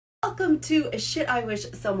welcome to Shit I Wish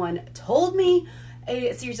Someone Told Me,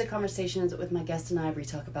 a series of conversations with my guest and I where we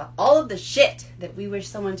talk about all of the shit that we wish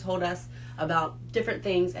someone told us about different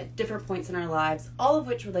things at different points in our lives, all of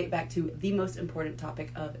which relate back to the most important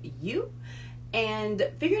topic of you, and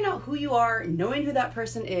figuring out who you are, knowing who that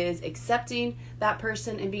person is, accepting that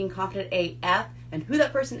person, and being confident AF and who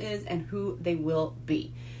that person is and who they will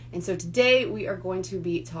be. And so today we are going to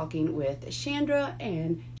be talking with Chandra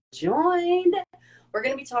and joined. We're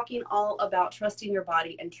going to be talking all about trusting your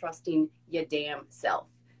body and trusting your damn self.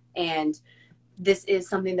 And this is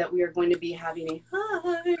something that we are going to be having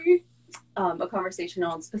a conversation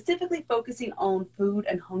on, specifically focusing on food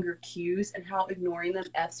and hunger cues and how ignoring them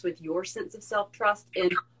F's with your sense of self-trust in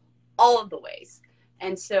all of the ways.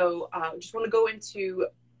 And so I just want to go into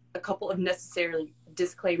a couple of necessary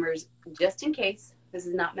disclaimers just in case. This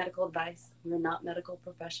is not medical advice. We're not medical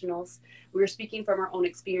professionals. We're speaking from our own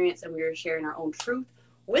experience and we are sharing our own truth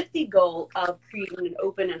with the goal of creating an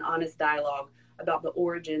open and honest dialogue about the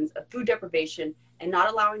origins of food deprivation and not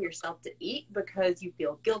allowing yourself to eat because you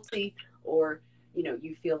feel guilty or,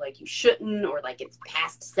 you feel like you shouldn't or like it's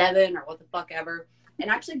past 7 or what the fuck ever, and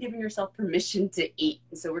actually giving yourself permission to eat.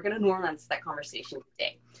 And so we're going to normalize that conversation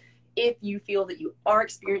today. If you feel that you are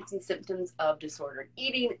experiencing symptoms of disordered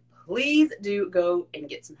eating, please do go and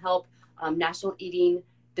get some help.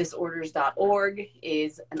 NationalEatingDisorders.org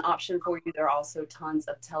is an option for you. There are also tons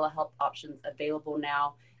of telehealth options available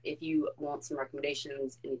now. If you want some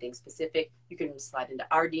recommendations, anything specific, you can slide into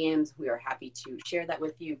our DMs. We are happy to share that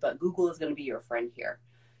with you, but Google is going to be your friend here.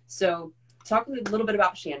 So talking a little bit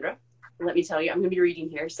about Chandra, let me tell you, I'm going to be reading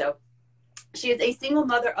here. So she is a single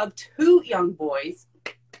mother of 2 young boys.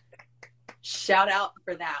 Shout out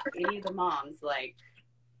for that. Any of the moms,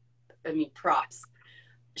 props.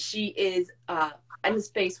 She is in a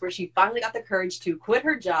space where she finally got the courage to quit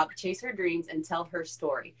her job, chase her dreams, and tell her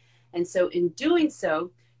story. And so in doing so,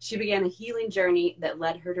 she began a healing journey that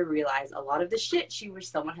led her to realize a lot of the shit she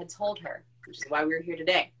wished someone had told her, which is why we're here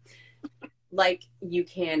today. Like, you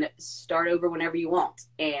can start over whenever you want,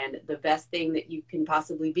 and the best thing that you can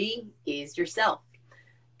possibly be is yourself.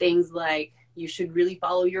 Things like you should really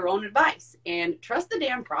follow your own advice and trust the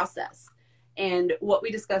damn process. And what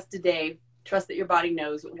we discussed today, trust that your body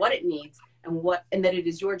knows what it needs and that it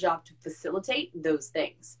is your job to facilitate those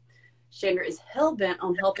things. Chandra is hell-bent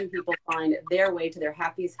on helping people find their way to their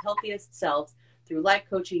happiest, healthiest selves through life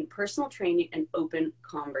coaching, personal training, and open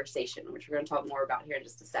conversation, which we're going to talk more about here in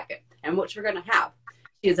just a second, and which we're going to have.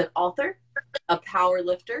 She is an author, a power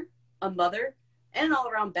lifter, a mother, and an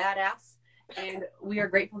all-around badass. And we are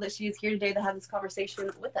grateful that she is here today to have this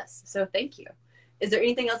conversation with us. So thank you. Is there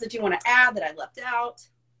anything else that you want to add that I left out?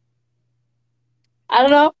 I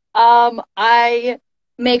don't know. I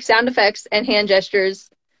make sound effects and hand gestures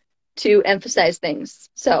to emphasize things.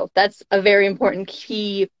 So that's a very important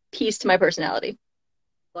key piece to my personality.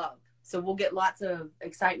 Love. So we'll get lots of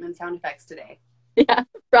excitement sound effects today. Yeah,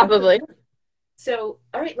 probably. So,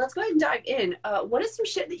 all right, let's go ahead and dive in. What is some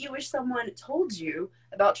shit that you wish someone told you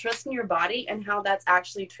about trusting your body and how that's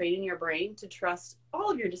actually training your brain to trust all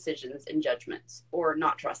of your decisions and judgments or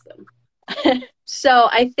not trust them? So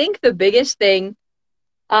I think the biggest thing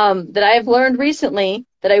that I've learned recently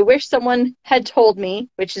that I wish someone had told me,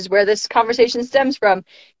 which is where this conversation stems from,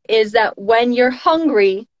 is that when you're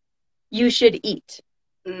hungry, you should eat.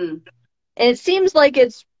 And it seems like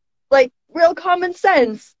it's like real common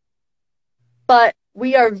sense, but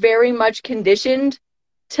we are very much conditioned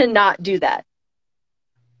to not do that.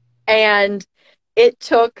 And it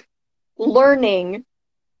took learning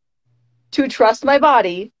to trust my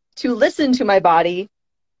body, to listen to my body,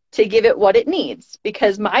 to give it what it needs.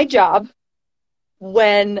 Because my job,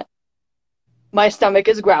 when my stomach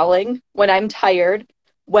is growling, when I'm tired,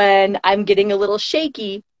 when I'm getting a little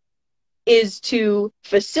shaky, is to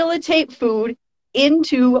facilitate food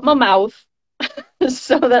into my mouth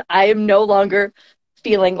so that I am no longer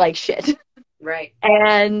feeling like shit. Right.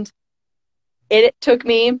 And it took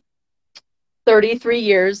me 33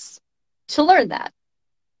 years to learn that.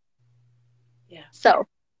 Yeah. So,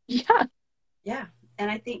 yeah. Yeah.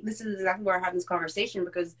 And I think this is exactly why I have this conversation,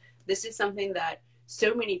 because this is something that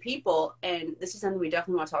so many people, and this is something we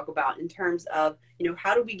definitely want to talk about in terms of,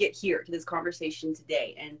 how do we get here to this conversation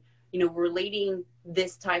today? And, relating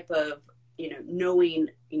this type of, knowing,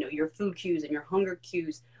 your food cues and your hunger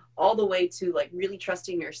cues all the way to really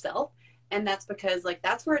trusting yourself. And that's because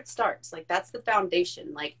that's where it starts. That's the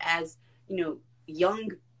foundation. As,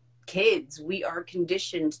 young kids, we are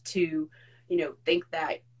conditioned to, think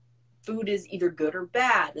that food is either good or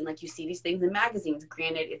bad. And you see these things in magazines.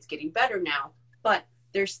 Granted, it's getting better now, but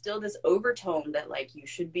there's still this overtone that you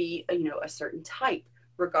should be, a certain type.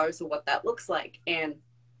 regardless of what that looks like. And,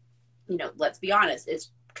 let's be honest,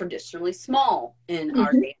 it's traditionally small in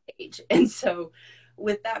our Mm-hmm. day and age. And so,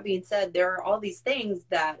 with that being said, there are all these things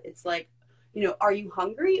that it's like, are you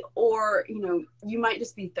hungry, or, you might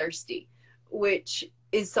just be thirsty, which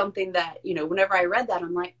is something that, whenever I read that,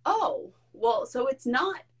 I'm like, oh, well, so it's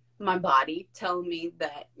not my body telling me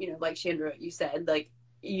that, like Chandra, you said, like,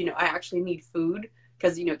 I actually need food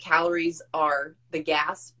because, calories are the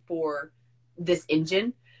gas for this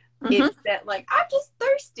engine. Mm-hmm. It's that, like, I'm just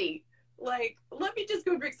thirsty. Like, let me just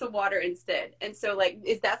go drink some water instead. And so, like,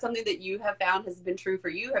 is that something that you have found has been true for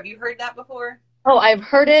you? Have you heard that before? Oh, I've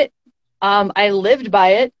heard it. I lived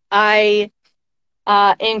by it.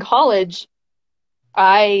 In college,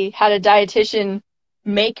 I had a dietitian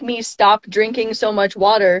make me stop drinking so much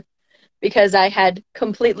water because I had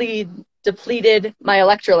completely depleted my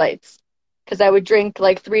electrolytes. Because I would drink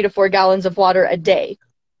like 3 to 4 gallons of water a day.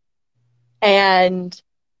 And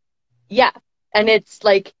yeah, and it's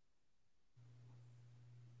like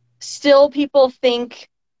still people think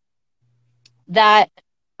that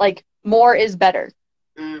like more is better.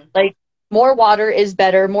 Mm. Like more water is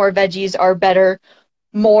better, more veggies are better,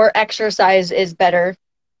 more exercise is better.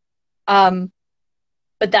 Um,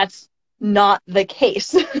 but that's not the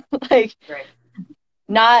case. Like Right.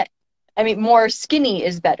 not I mean more skinny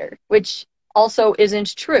is better, which also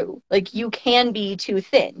isn't true. Like you can be too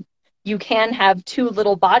thin. You can have too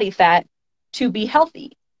little body fat to be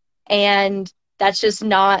healthy. And that's just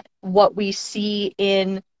not what we see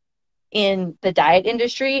in the diet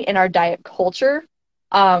industry, in our diet culture.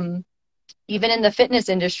 Um, Even in the fitness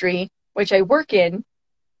industry, which I work in,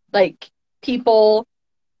 like people,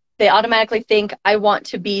 they automatically think, I want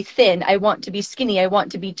to be thin, I want to be skinny, I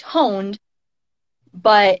want to be toned,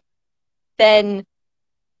 but then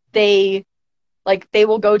they they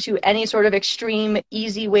will go to any sort of extreme,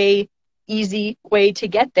 easy way to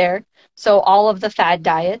get there. So all of the fad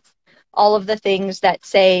diets, all of the things that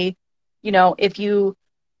say, if you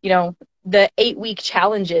know, the 8 week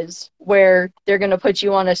challenges where they're going to put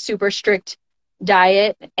you on a super strict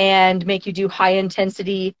diet and make you do high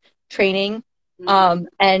intensity training. Mm-hmm.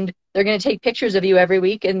 And they're going to take pictures of you every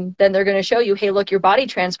week and then they're going to show you, hey, look, your body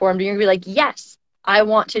transformed. And you're going to be like, yes, I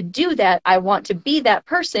want to do that. I want to be that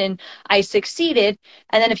person. I succeeded.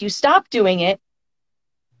 And then if you stop doing it,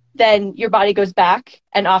 then your body goes back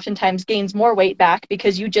and oftentimes gains more weight back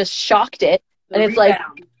because you just shocked it. The And it's like,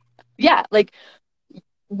 rebound. yeah, like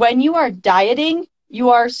when you are dieting,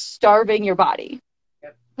 you are starving your body.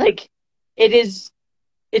 Yep. Like it's,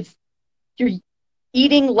 you're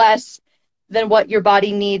eating less than what your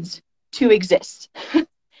body needs to exist.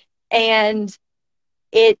 And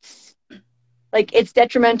it's it's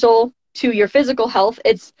detrimental to your physical health.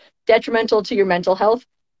 It's detrimental to your mental health.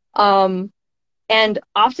 Um, and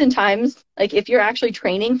oftentimes, like if you're actually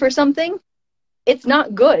training for something, it's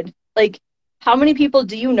not good. Like how many people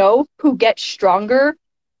do you know who get stronger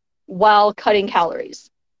while cutting calories?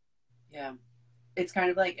 Yeah. It's kind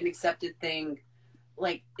of like an accepted thing.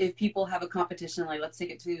 Like if people have a competition, like let's take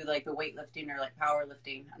it to like the weightlifting or like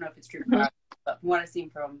powerlifting. I don't know if it's true for Mm-hmm. us, but from what I've seen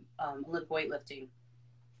from Olympic weightlifting,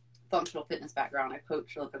 functional fitness background, I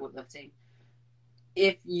coach Olympic weightlifting.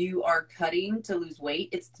 If you are cutting to lose weight,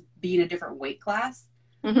 it's to be in a different weight class.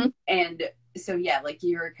 Mm-hmm. And so, yeah, like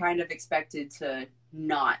you're kind of expected to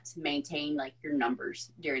not maintain like your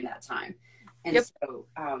numbers during that time. And Yep. so,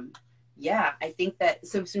 yeah, I think that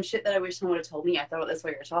so some shit that I wish someone would have told me. I thought that's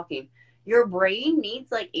why you're talking. Your brain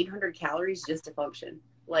needs like 800 calories just to function.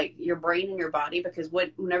 Like your brain and your body, because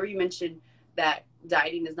whenever you mention that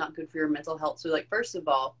dieting is not good for your mental health, so like first of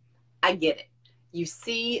all, I get it. You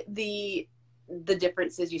see the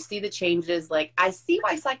differences, you see the changes. Like I see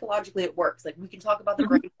why psychologically it works. Like we can talk about the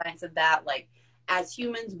Mm-hmm. brain science of that. Like as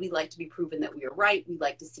humans, we like to be proven that we are right. We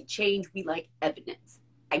like to see change. We like evidence.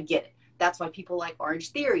 I get it. That's why people like Orange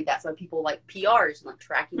Theory. That's why people like PRs and like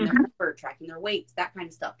tracking their Mm-hmm. number, tracking their weights, that kind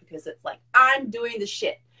of stuff. Because it's like I'm doing the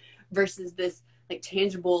shit versus this like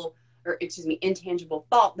tangible or excuse me intangible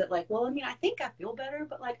thought that like, well, I mean, I think I feel better,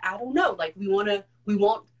 but like I don't know. Like we want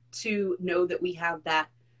to know that we have that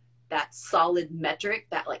solid metric,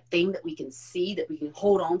 that like thing that we can see, that we can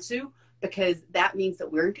hold on to, because that means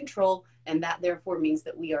that we're in control, and that therefore means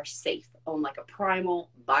that we are safe on like a primal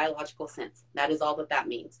biological sense. That is all that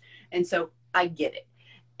means. And so I get it.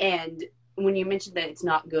 And when you mentioned that it's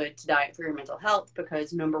not good to diet for your mental health,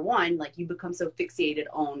 because number one, like you become so fixated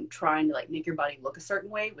on trying to like make your body look a certain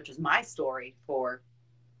way, which is my story for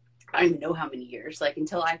I don't even know how many years, like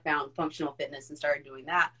until I found functional fitness and started doing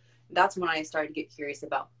that. That's when I started to get curious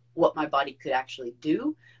about what my body could actually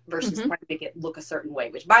do versus Mm-hmm. trying to make it look a certain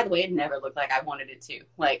way, which by the way, it never looked like I wanted it to.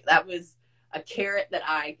 Like that was a carrot that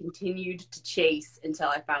I continued to chase until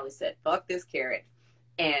I finally said, fuck this carrot.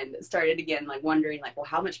 And started again, like wondering, like, well,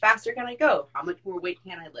 how much faster can I go? How much more weight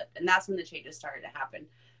can I lift? And that's when the changes started to happen.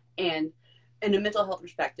 And in a mental health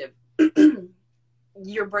perspective,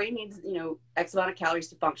 your brain needs, X amount of calories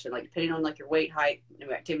to function, like depending on like your weight, height,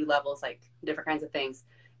 activity levels, like different kinds of things.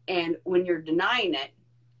 And when you're denying it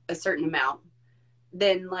a certain amount,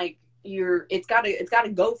 then like it's gotta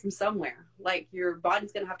go from somewhere. Like your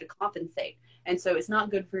body's gonna have to compensate. And so it's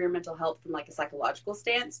not good for your mental health from like a psychological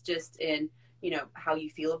stance, just in, how you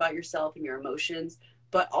feel about yourself and your emotions,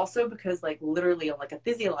 but also because like literally on like a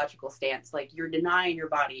physiological stance, like you're denying your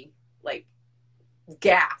body like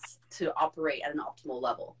gas to operate at an optimal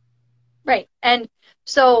level. Right. And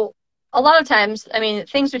so a lot of times, I mean,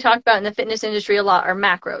 things we talk about in the fitness industry a lot are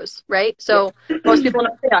macros, right? So most people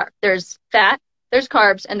know what they are. There's fat, there's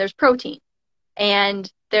carbs, and there's protein. And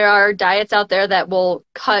there are diets out there that will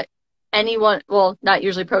cut anyone, well, not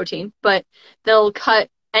usually protein, but they'll cut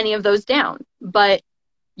any of those down. But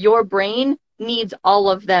your brain needs all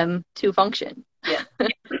of them to function. Yeah.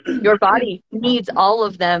 Your body needs all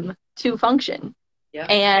of them to function. Yeah.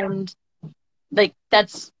 And like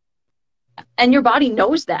and your body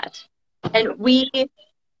knows that. And we ate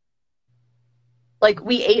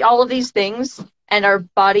all of these things, and our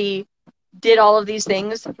body did all of these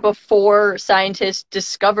things before scientists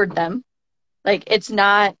discovered them. Like it's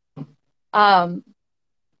not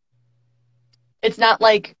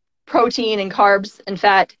like protein and carbs and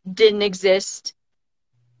fat didn't exist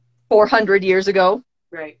 400 years ago.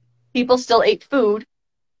 Right. People still ate food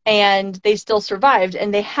and they still survived,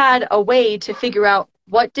 and they had a way to figure out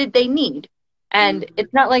what did they need. And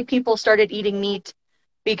it's not like people started eating meat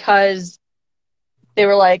because they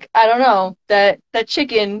were like, I don't know, that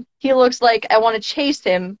chicken, he looks like I want to chase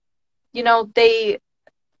him. There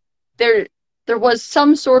was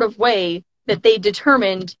some sort of way that they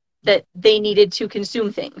determined that they needed to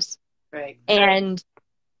consume things. Right. And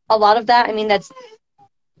a lot of that, I mean, that's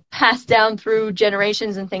passed down through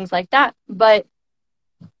generations and things like that. But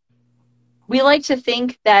we like to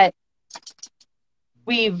think that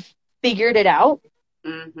we've figured it out,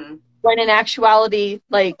 when in actuality,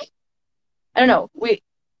 like, I don't know,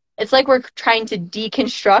 it's like we're trying to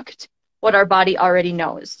deconstruct what our body already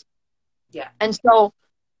knows. Yeah. And so,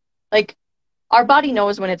 like, our body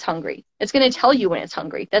knows when it's hungry. It's going to tell you when it's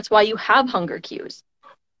hungry. That's why you have hunger cues.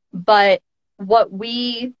 But what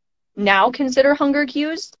we now consider hunger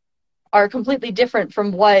cues are completely different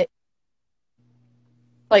from what,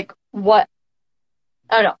 I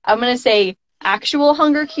don't know, I'm going to say actual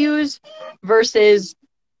hunger cues versus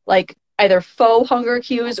like either faux hunger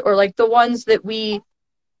cues or like the ones that we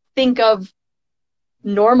think of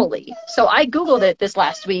normally. So I Googled it this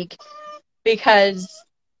last week because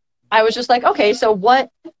I was just like, okay, so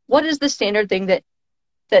what is the standard thing that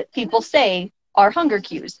people say are hunger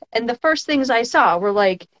cues? And the first things I saw were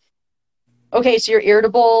like, okay, so you're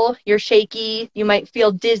irritable, you're shaky, you might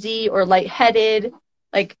feel dizzy or lightheaded,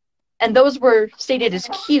 like, and those were stated as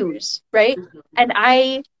cues, right? And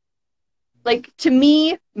to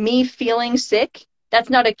me feeling sick, that's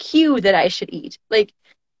not a cue that I should eat. Like,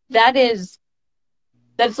 that's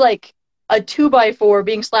like a 2x4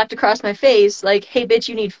 being slapped across my face, like, hey, bitch,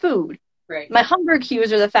 you need food. Right. My hunger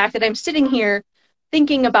cues are the fact that I'm sitting here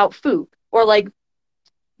thinking about food, or like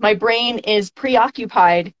my brain is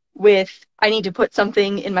preoccupied with, I need to put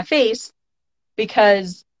something in my face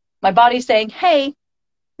because my body's saying, hey,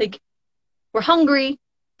 like, we're hungry,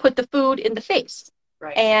 put the food in the face.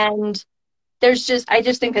 Right. And I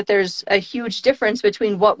just think that there's a huge difference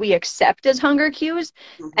between what we accept as hunger cues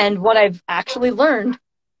and what I've actually learned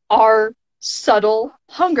are subtle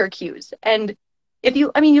hunger cues. And if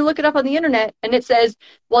you look it up on the internet and it says,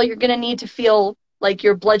 well, you're going to need to feel like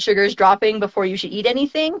your blood sugar is dropping before you should eat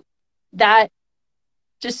anything, that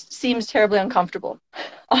just seems terribly uncomfortable,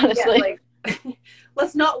 honestly. Yeah, like,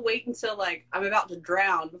 let's not wait until like I'm about to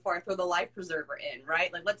drown before I throw the life preserver in,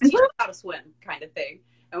 right? Like, let's teach them how to swim, kind of thing.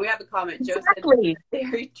 And we have a comment. Joe said,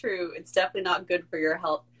 very true. It's definitely not good for your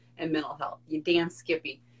health and mental health. You damn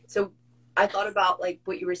Skippy. So I thought about like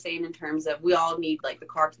what you were saying in terms of we all need like the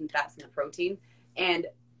carbs and fats and the protein. And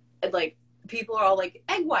like people are all like,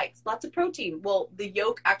 egg whites, lots of protein. Well, the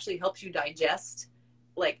yolk actually helps you digest,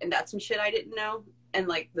 like, and that's some shit I didn't know. And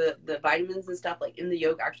like the vitamins and stuff like in the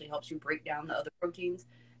yolk actually helps you break down the other proteins.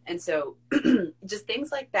 And so just things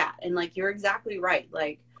like that. And like, you're exactly right.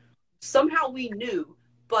 Like somehow we knew,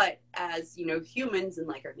 but as humans and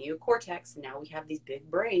like our neocortex, and now we have these big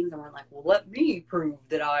brains and we're like, well, let me prove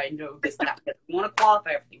that I know this, that. We want to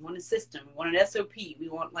qualify everything. We want a system. We want an SOP. We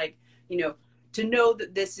want like, to know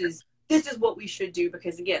that this is this is what we should do,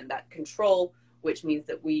 because again, that control, which means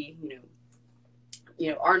that we,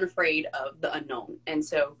 aren't afraid of the unknown. And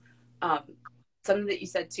so, something that you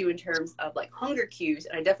said too, in terms of like hunger cues,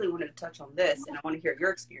 and I definitely wanted to touch on this, and I want to hear your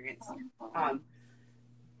experience.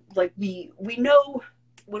 Like we know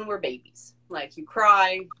when we're babies, like you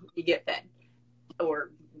cry, you get fed,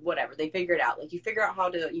 or whatever, they figure it out. Like you figure out how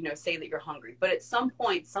to, say that you're hungry. But at some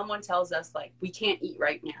point, someone tells us like, we can't eat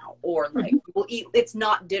right now, or like, we'll eat, it's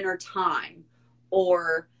not dinner time,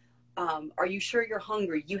 or are you sure you're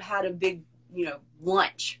hungry? You had a big,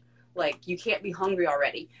 lunch. Like you can't be hungry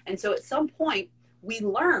already. And so at some point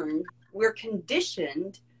we're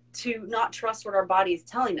conditioned to not trust what our body is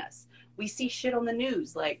telling us. We see shit on the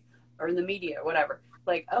news, like, or in the media or whatever.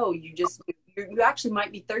 Like, oh, you actually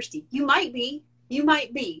might be thirsty. You might be.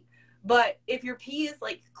 But if your pee is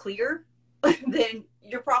like clear, then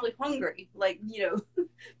you're probably hungry. Like,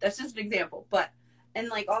 that's just an example. But, and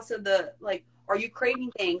like also are you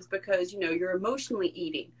craving things because, you're emotionally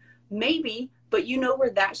eating? Maybe, but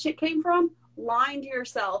where that shit came from? Lying to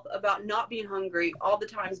yourself about not being hungry all the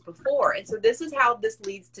times before. And so this is how this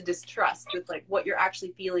leads to distrust, with like what you're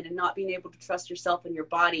actually feeling and not being able to trust yourself and your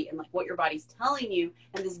body and like what your body's telling you,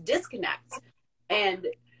 and this disconnect. And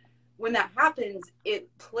when that happens, it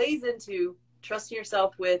plays into trusting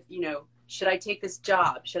yourself with, should I take this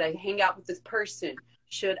job? Should I hang out with this person?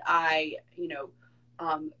 Should I,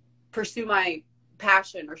 pursue my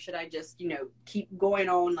passion, or should I just, keep going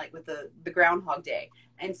on like with the Groundhog Day?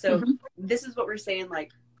 And so this is what we're saying,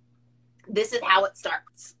 like, this is how it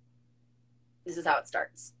starts.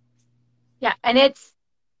 Yeah, and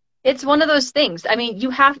it's one of those things. I mean,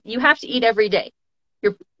 you have to eat every day.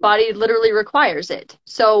 Your body literally requires it.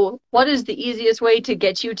 So what is the easiest way to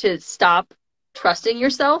get you to stop trusting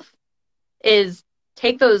yourself? Is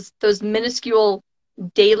take those minuscule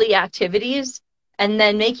daily activities and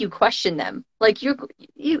then make you question them. Like you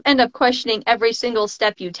end up questioning every single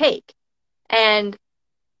step you take. And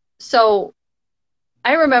so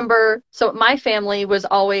I remember, so my family was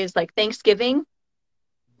always like, Thanksgiving,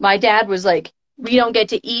 my dad was like, we don't get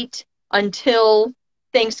to eat until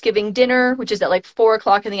Thanksgiving dinner, which is at like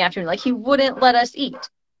 4:00 in the afternoon. Like he wouldn't let us eat.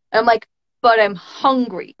 And I'm like, but I'm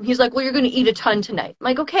hungry. He's like, well, you're going to eat a ton tonight. I'm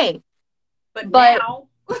like, okay. But now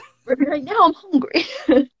right now I'm hungry.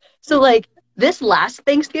 So like this last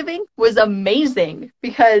Thanksgiving was amazing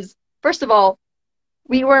because first of all,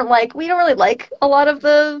 we don't really like a lot of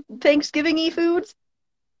the Thanksgiving-y foods.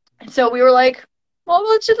 And so we were like, well,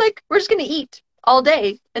 we're just going to eat all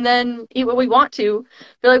day and then eat what we want to.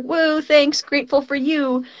 They're like, whoa, thanks, grateful for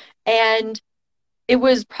you. And it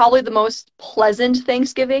was probably the most pleasant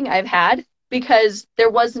Thanksgiving I've had because there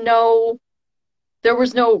was no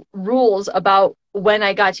rules about when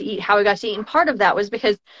I got to eat, how I got to eat. And part of that was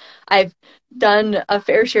because I've done a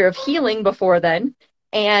fair share of healing before then.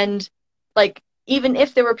 And like, even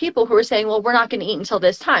if there were people who were saying, well, we're not going to eat until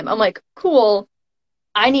this time, I'm like, cool,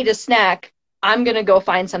 I need a snack. I'm going to go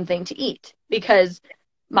find something to eat because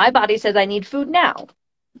my body says I need food now.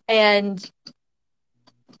 And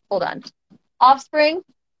hold on. Offspring,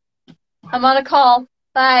 I'm on a call.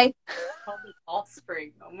 Bye. Call me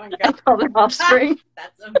Offspring. Oh my I god. call them Offspring.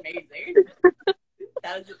 That's amazing.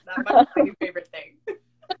 That might be my new favorite thing.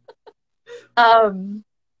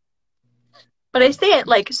 But I say it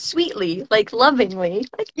like sweetly, like lovingly.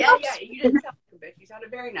 Like, yeah, you didn't sound like a bitch. You sounded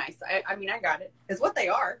very nice. I mean, I got it. It's what they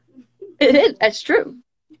are. It is. That's true.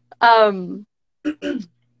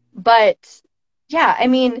 But yeah, I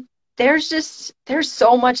mean, there's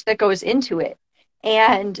so much that goes into it.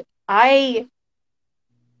 And I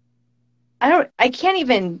can't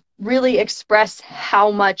even really express how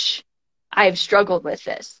much I've struggled with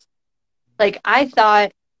this. Like I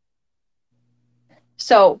thought,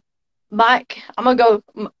 so I'm gonna go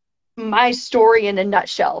my story in a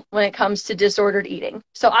nutshell when it comes to disordered eating.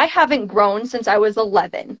 So I haven't grown since I was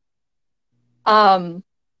 11. And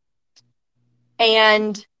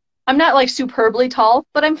I'm not like superbly tall,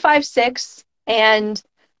 but I'm 5'6", and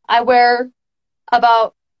I wear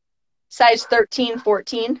about size 13,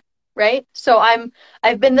 14, right? So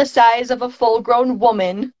I've been the size of a full-grown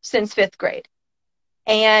woman since 5th grade.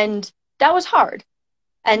 And that was hard.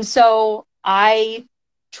 And so I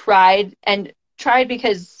tried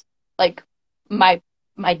because like my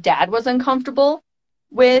dad was uncomfortable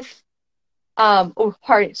with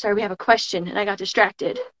sorry, we have a question and I got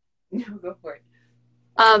distracted. No, go for it.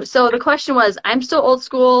 So the question was, I'm still old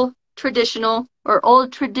school traditional or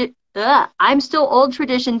I'm still old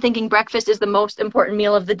tradition thinking breakfast is the most important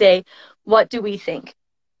meal of the day. What do we think?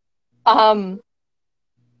 My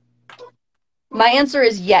answer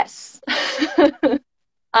is yes.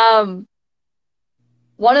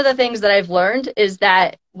 one of the things that I've learned is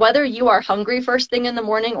that whether you are hungry first thing in the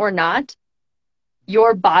morning or not,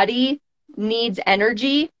 your body needs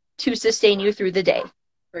energy to sustain you through the day.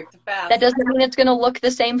 Break the fast. That doesn't mean it's going to look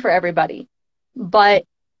the same for everybody, but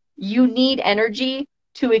you need energy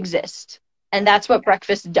to exist. And that's what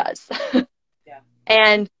breakfast does. Yeah.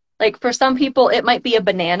 And like for some people, it might be a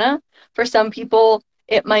banana. For some people,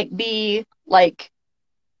 it might be like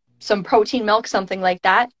some protein milk, something like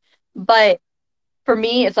that. But for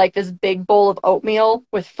me, it's like this big bowl of oatmeal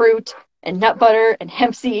with fruit and nut butter and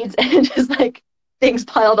hemp seeds and just like things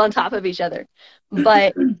piled on top of each other.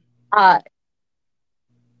 But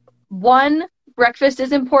one, breakfast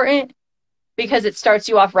is important because it starts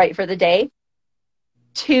you off right for the day.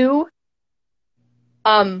 Two,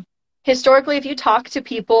 historically, if you talk to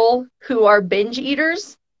people who are binge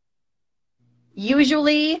eaters,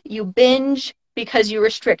 usually you binge because you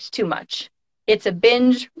restrict too much. It's a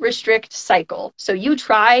binge restrict cycle. So you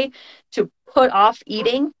try to put off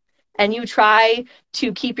eating and you try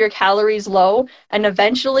to keep your calories low, and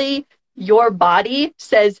eventually your body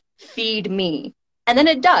says, feed me. And then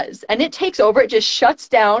it does. And it takes over. It just shuts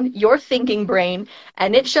down your thinking brain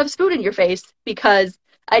and it shoves food in your face, because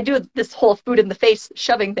I do this whole food in the face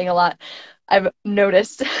shoving thing a lot, I've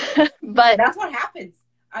noticed. But that's what happens.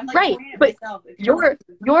 I'm like, right, but myself.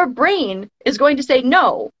 your brain is going to say,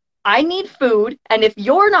 no, I need food, and if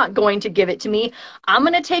you're not going to give it to me, I'm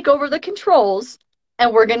going to take over the controls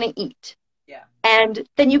and we're going to eat. Yeah. And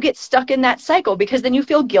then you get stuck in that cycle, because then you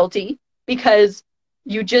feel guilty because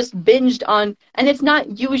you just binged on, and it's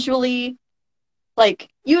not usually like,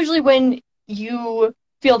 usually when you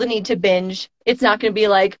feel the need to binge, it's not going to be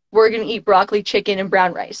like, we're going to eat broccoli, chicken, and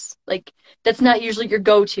brown rice. Like, that's not usually your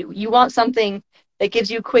go-to. You want something that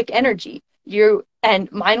gives you quick energy.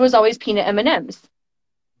 And mine was always peanut M&Ms,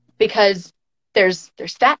 because there's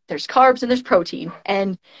fat, there's carbs, and there's protein,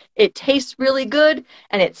 and it tastes really good,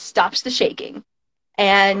 and it stops the shaking.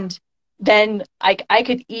 And then I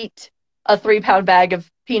could eat a 3-pound bag of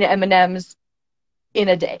peanut M&Ms in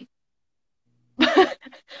a day.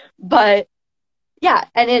 But yeah,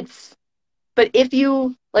 but if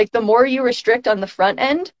you, like, the more you restrict on the front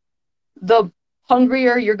end, the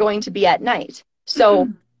hungrier you're going to be at night. So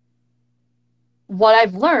what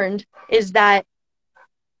I've learned is that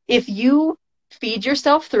if you feed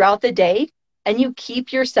yourself throughout the day and you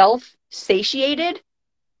keep yourself satiated,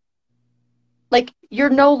 like, you're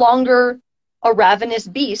no longer a ravenous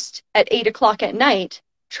beast at 8 o'clock at night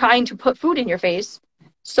trying to put food in your face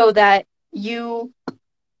so that you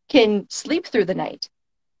can sleep through the night.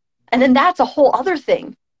 And then that's a whole other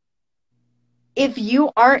thing. If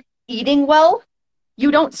you aren't eating well,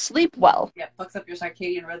 you don't sleep well. Yeah, fucks up your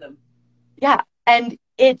circadian rhythm. Yeah, and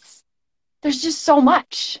there's just so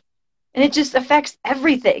much. And it just affects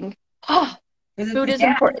everything. Oh, food is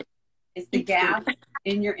important. It's the gas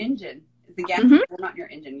in your engine. It's the gas, well, not your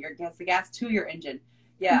engine. It's the gas to your engine.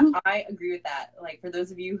 Yeah, I agree with that. Like, for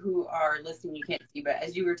those of you who are listening, you can't see, but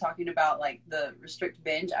as you were talking about, like, the restrict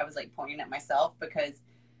binge, I was, like, pointing at myself, because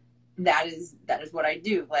that is what I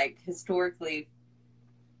do. Like, historically,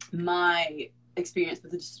 my experience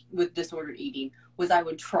with disordered eating was I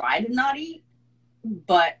would try to not eat,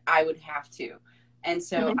 but I would have to. And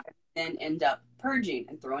so I would then end up purging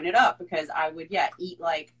and throwing it up, because I would, eat,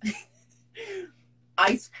 like,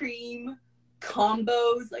 ice cream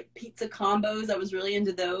combos, like pizza combos. I was really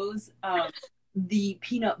into those. The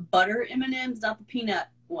peanut butter M&Ms, not the peanut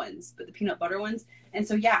ones, but the peanut butter ones. And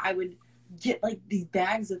so, I would get, like, these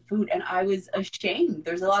bags of food, and I was ashamed.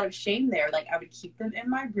 There's a lot of shame there. Like, I would keep them in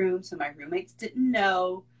my room so my roommates didn't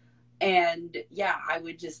know. And I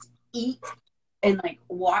would just eat and, like,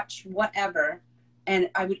 watch whatever.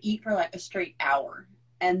 And I would eat for, like, a straight hour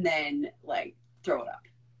and then, like, throw it up.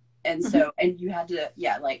 And so, and you had to,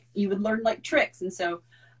 like, you would learn, like, tricks. And so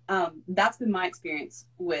that's been my experience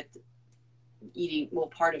with eating, well,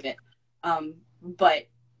 part of it. But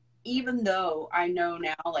even though I know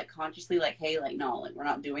now, like, consciously, like, hey, like, no, like, we're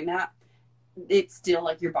not doing that, it's still,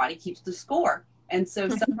 like, your body keeps the score. And so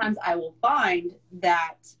sometimes I will find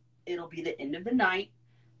that it'll be the end of the night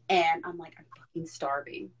and I'm like, I'm fucking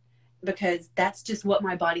starving. Because that's just what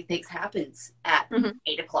my body thinks happens at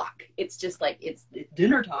 8 o'clock. It's just like, it's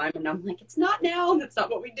dinner time. And I'm like, it's not now. That's not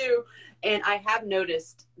what we do. And I have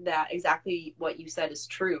noticed that exactly what you said is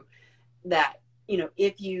true. That,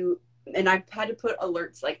 if you, and I've had to put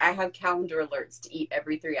alerts, like, I have calendar alerts to eat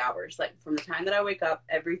every 3 hours, like, from the time that I wake up,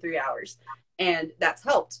 every 3 hours. And that's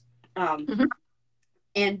helped.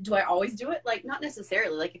 And do I always do it? Like, not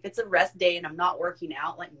necessarily. Like, if it's a rest day and I'm not working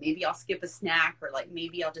out, like, maybe I'll skip a snack, or, like,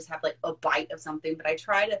 maybe I'll just have, like, a bite of something. But I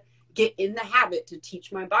try to get in the habit to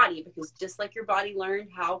teach my body, because just like your body learned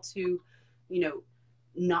how to,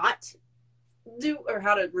 not do, or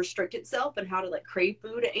how to restrict itself and how to like crave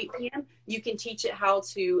food at 8 p.m., you can teach it how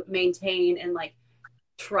to maintain and like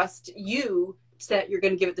trust you that you're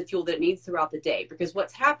going to give it the fuel that it needs throughout the day. Because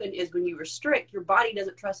what's happened is when you restrict, your body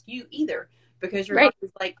doesn't trust you either, because your Right.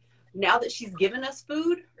 body's like, now that she's given us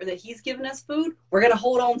food, or that he's given us food, we're going to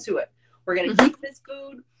hold on to it. We're going to keep this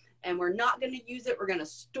food, and we're not going to use it. We're going to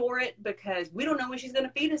store it, because we don't know when she's going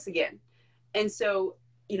to feed us again. And so,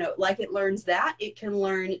 like it learns that, it can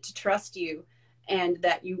learn to trust you, and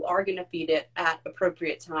that you are going to feed it at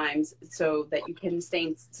appropriate times, so that you can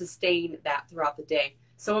sustain that throughout the day.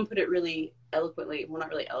 Someone put it really eloquently, well, not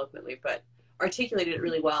really eloquently, but articulated it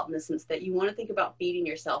really well, in the sense that you want to think about feeding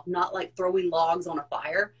yourself, not like throwing logs on a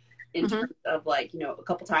fire in terms of like, a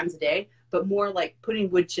couple times a day, but more like putting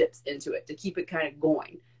wood chips into it to keep it kind of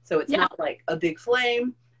going. So it's not like a big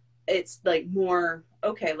flame. It's like more,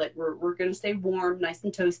 okay, like we're going to stay warm, nice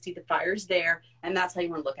and toasty. The fire's there. And that's how you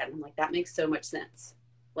want to look at it. I'm like, that makes so much sense.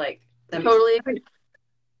 Like, that Totally agree.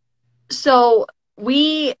 So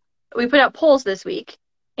we put out polls this week,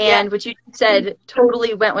 and what you said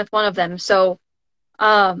totally went with one of them. So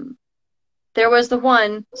there was the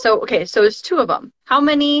one, so it's two of them. How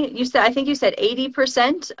many, you said, I think you said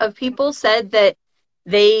 80% of people said that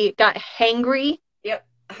they got hangry. Yep.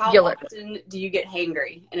 How often do you get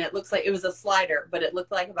hangry? And it looks like it was a slider, but it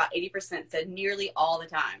looked like about 80% said nearly all the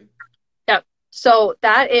time. Yep. So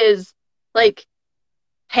that is like,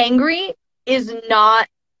 hangry is not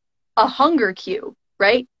a hunger cue,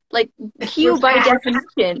 right? Like, cue by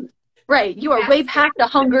definition, right? You are way past a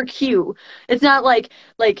hunger cue. It's not like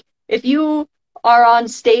if you are on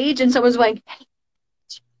stage and someone's like, hey,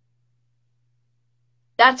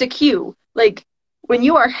 that's a cue. Like, when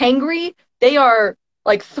you are hangry, they are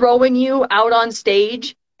like throwing you out on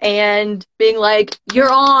stage and being like,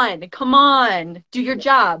 you're on, come on, do your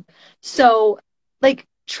job. So like,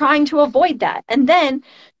 trying to avoid that. And then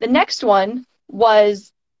the next one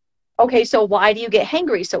was, okay, so why do you get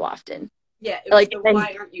hangry so often? Yeah, it was, like, so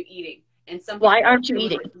why aren't you eating? And some people, why aren't you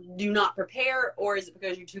eating? Like, do not prepare, or is it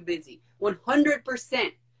because you're too busy?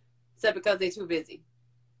 100% said because they're too busy.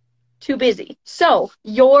 Too busy. So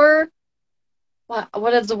your,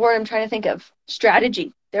 what is the word I'm trying to think of?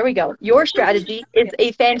 Strategy. There we go. Your strategy is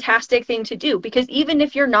a fantastic thing to do, because even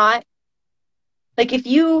if you're not, like, if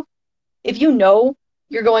you know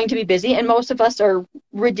you're going to be busy, and most of us are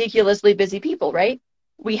ridiculously busy people, right?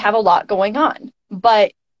 We have a lot going on.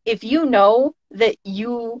 But if you know that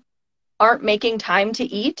you aren't making time to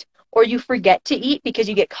eat, or you forget to eat because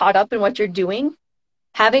you get caught up in what you're doing,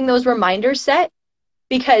 having those reminders set,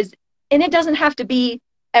 and it doesn't have to be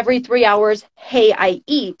every 3 hours, hey, I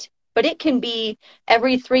eat, but it can be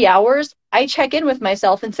every 3 hours, I check in with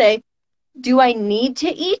myself and say, do I need to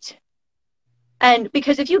eat? And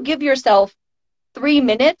because if you give yourself 3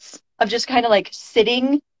 minutes of just kind of like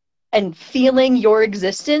sitting and feeling your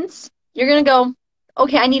existence, you're going to go,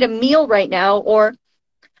 okay, I need a meal right now, or,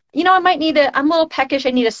 I'm a little peckish,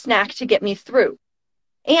 I need a snack to get me through.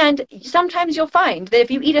 And sometimes you'll find that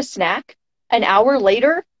if you eat a snack, an hour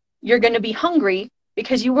later, you're going to be hungry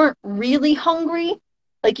because you weren't really hungry.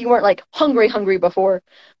 Like, you weren't like hungry before,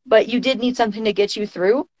 but you did need something to get you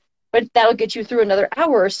through. But that'll get you through another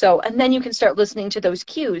hour or so. And then you can start listening to those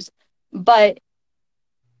cues. But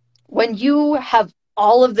when you have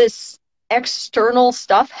all of this external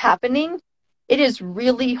stuff happening, it is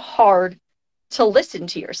really hard to listen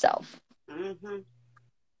to yourself. Mm-hmm.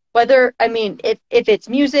 Whether, if it's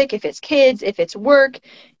music, if it's kids, if it's work,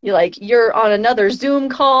 you're on another Zoom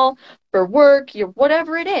call for work,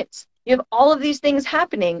 whatever it is. You have all of these things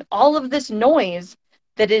happening, all of this noise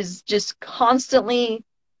that is just constantly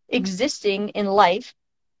existing in life,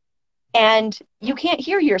 and you can't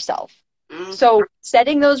hear yourself. Mm-hmm. So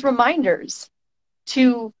setting those reminders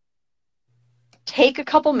to take a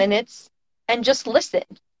couple minutes and just listen.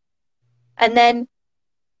 And then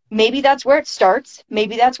maybe that's where it starts.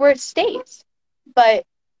 Maybe that's where it stays. But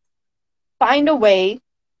find a way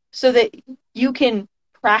so that you can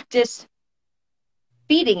practice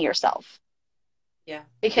feeding yourself. Yeah.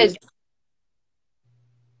 Because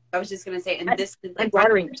I was just going to say, and this is like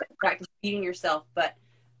practice feeding yourself. But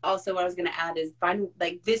also what I was going to add is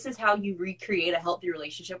this is how you recreate a healthy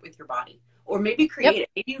relationship with your body. Or maybe create it.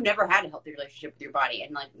 Maybe you never had a healthy relationship with your body,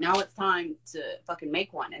 and now it's time to fucking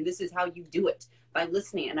make one. And this is how you do it, by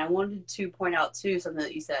listening. And I wanted to point out too something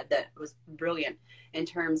that you said that was brilliant in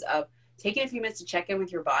terms of taking a few minutes to check in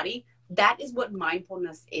with your body. That is what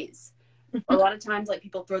mindfulness is. A lot of times, like,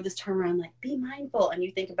 people throw this term around, like, be mindful, and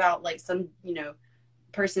you think about like some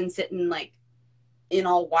person sitting like in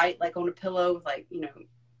all white, like on a pillow with like,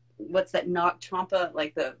 what's that knock champa,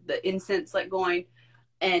 like the incense like going.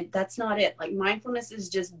 And that's not it. Like mindfulness is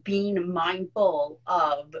just being mindful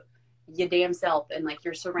of your damn self and like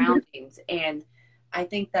your surroundings. And I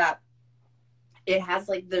think that it has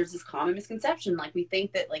like there's this common misconception, like we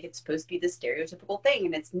think that like it's supposed to be this stereotypical thing,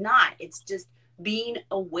 and it's not. It's just being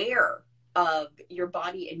aware of your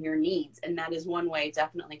body and your needs, and that is one way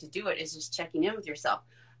definitely to do it, is just checking in with yourself.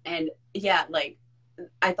 And yeah, like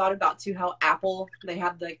I thought about too how Apple, they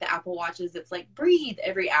have like the Apple watches that's like breathe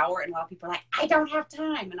every hour, and a lot of people are like, I don't have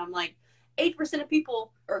time. And I'm like, 8% of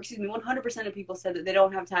people, or excuse me, 100% of people said that they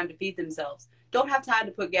don't have time to feed themselves, don't have time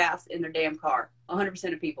to put gas in their damn car.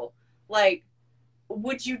 100% of people. Like,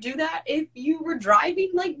 would you do that if you were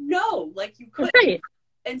driving? Like, no, like you couldn't. Right.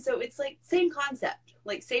 And so it's like same concept,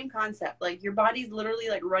 like your body's literally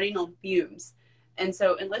like running on fumes. And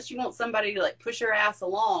so unless you want somebody to like push your ass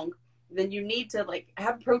along, then you need to like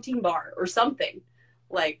have a protein bar or something.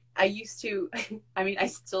 Like I used to, I mean, I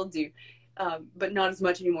still do, but not as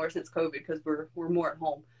much anymore since COVID, because we're more at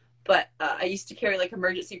home. But I used to carry like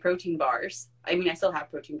emergency protein bars. I mean, I still have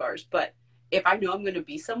protein bars, but if I know I'm going to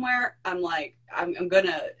be somewhere, I'm like, I don't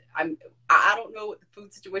know what the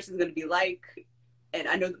food situation is going to be like. And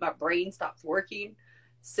I know that my brain stops working.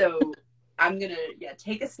 So I'm going to,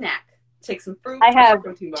 take a snack, take some fruit. I have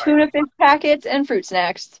protein bar. tuna fish packets and fruit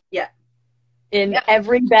snacks. Yeah. In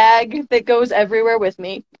every bag that goes everywhere with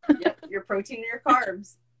me. Yep. Your protein and your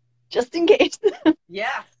carbs. Just in case.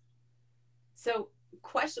 Yeah. So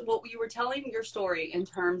question, what you were telling your story in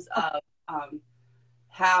terms of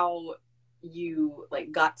how you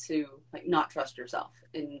like got to like not trust yourself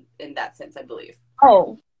in that sense, I believe.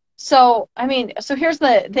 Oh, so I mean, so here's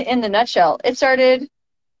the in the nutshell. It started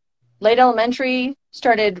late elementary,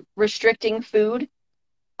 started restricting food.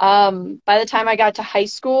 By the time I got to high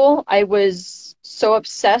school, I was so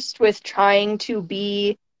obsessed with trying to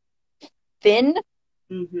be thin.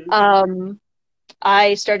 Mm-hmm.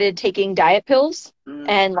 I started taking diet pills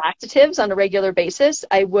and laxatives on a regular basis.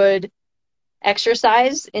 I would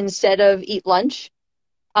exercise instead of eat lunch.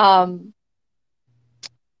 By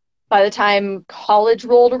the time college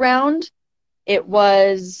rolled around, it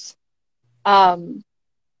was, I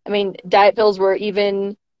mean, diet pills were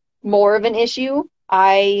even more of an issue.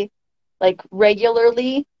 I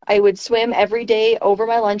regularly, I would swim every day over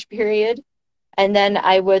my lunch period, and then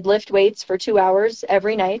I would lift weights for 2 hours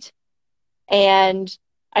every night. And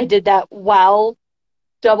I did that while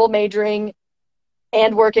double majoring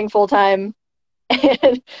and working full time.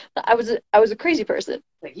 And I was a crazy person.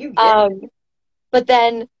 Like you get it. But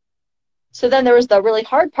then there was the really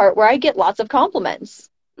hard part where I get lots of compliments.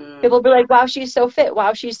 People will be like, wow, she's so fit.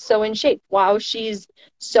 Wow, she's so in shape. Wow, she's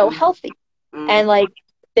so healthy. And like,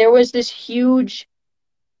 there was this huge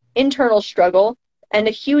internal struggle and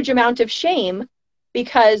a huge amount of shame,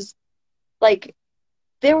 because like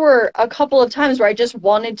there were a couple of times where I just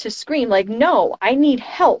wanted to scream, like, no, I need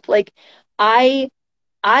help. Like I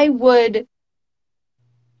would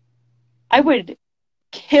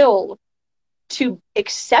kill to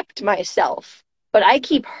accept myself, but I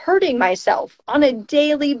keep hurting myself on a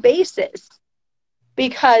daily basis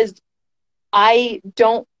because I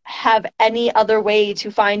don't have any other way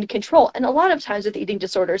to find control. And a lot of times with eating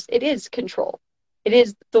disorders, it is control. It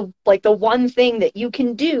is the one thing that you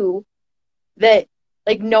can do that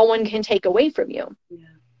like no one can take away from you. Yeah.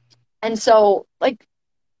 And so like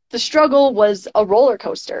the struggle was a roller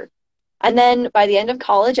coaster. And then by the end of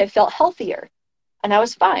college, I felt healthier and I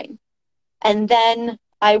was fine. And then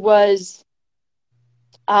I was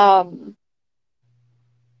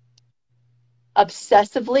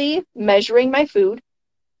obsessively measuring my food.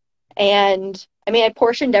 And I mean, I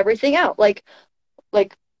portioned everything out like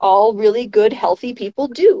all really good, healthy people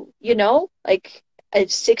do, like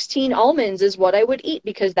 16 almonds is what I would eat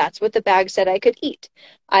because that's what the bag said I could eat.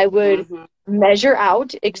 I would measure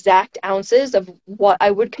out exact ounces of what I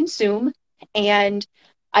would consume, and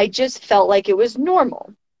I just felt like it was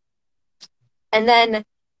normal. And then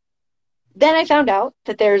I found out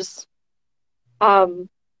that there's an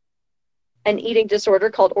eating disorder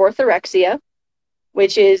called orthorexia,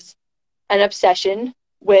 which is an obsession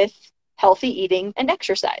with healthy eating and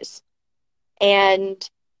exercise. And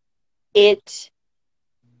it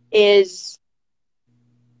is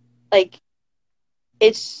like,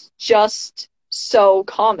 it's just so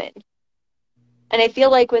common. And I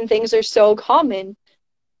feel like when things are so common,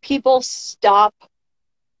 people stop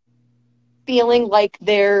feeling like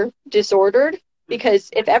they're disordered, because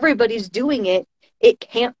if everybody's doing it, it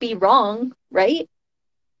can't be wrong, right?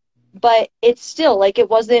 But it's still like, it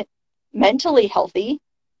wasn't mentally healthy.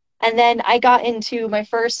 And then I got into my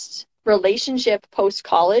first relationship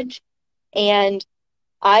post-college, and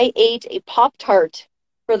I ate a Pop-Tart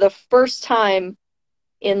for the first time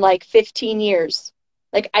in like 15 years.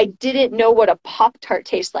 Like, I didn't know what a Pop-Tart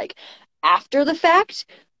tastes like. After the fact,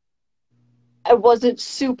 I wasn't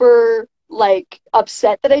super like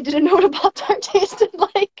upset that I didn't know what a Pop-Tart tasted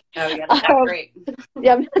like. Oh yeah, that's not great.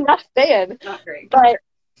 Yeah, I'm not a fan. Not great. But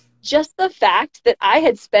just the fact that I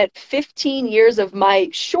had spent 15 years of my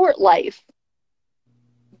short life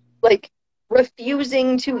like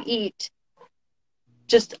refusing to eat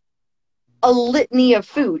just a litany of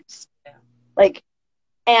foods. Yeah. Like,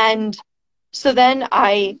 and so then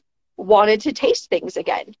I wanted to taste things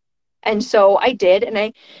again. And so I did, and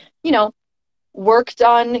I, you know, worked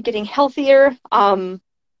on getting healthier. I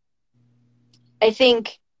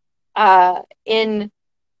think in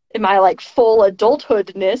my like full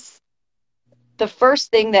adulthoodness, the first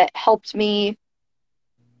thing that helped me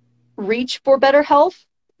reach for better health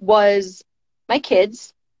was my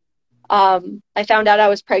kids. I found out I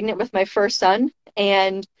was pregnant with my first son,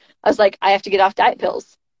 and I was like, I have to get off diet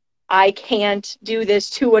pills. I can't do this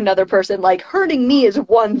to another person. Like, hurting me is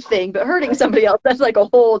one thing, but hurting somebody else, that's like a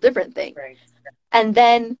whole different thing. Right. And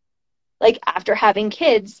then, like, after having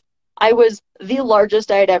kids, I was the largest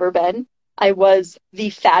I had ever been. I was the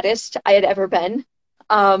fattest I had ever been.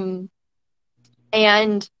 And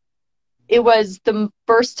it was the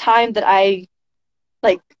first time that I,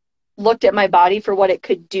 like, looked at my body for what it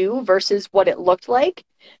could do versus what it looked like,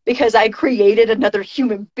 because I created another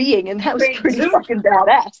human being, and that was pretty fucking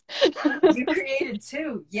badass. You created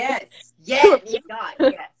two. Yes. Yes. God,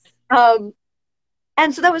 yes.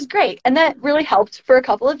 And so that was great. And that really helped for a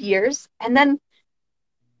couple of years. And then,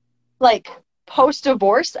 like,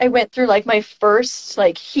 post-divorce, I went through, like, my first,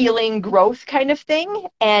 like, healing growth kind of thing.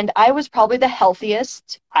 And I was probably the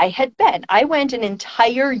healthiest I had been. I went an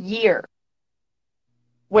entire year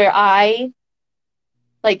where I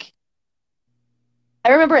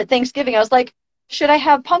remember at Thanksgiving, I was like, should I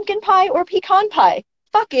have pumpkin pie or pecan pie?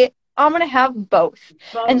 Fuck it. I'm going to have both.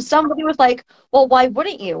 And somebody was like, well, why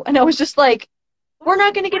wouldn't you? And I was just like, we're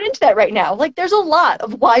not going to get into that right now. Like, there's a lot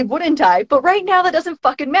of why wouldn't I? But right now, that doesn't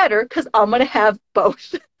fucking matter because I'm going to have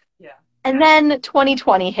both. Yeah. And then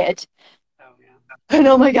 2020 hit. Oh, yeah. And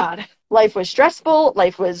oh my God, life was stressful.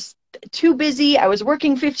 Life was too busy. I was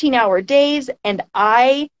working 15-hour days, and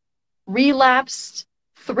I relapsed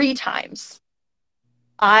 3 times.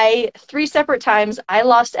 3 separate times, I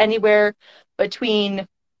lost anywhere between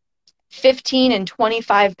 15 and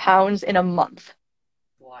 25 pounds in a month.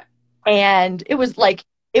 What? And it was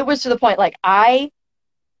to the point, like, I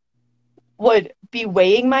would be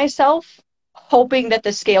weighing myself hoping that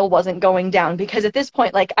the scale wasn't going down, because at this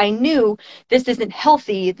point, like, I knew this isn't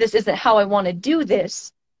healthy. This isn't how I want to do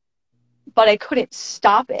this, but I couldn't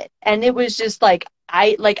stop it. And it was just like,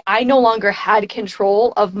 I no longer had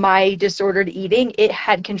control of my disordered eating. It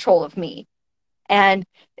had control of me. And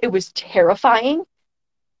it was terrifying.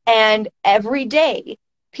 And every day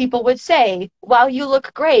people would say, wow, you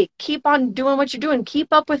look great. Keep on doing what you're doing.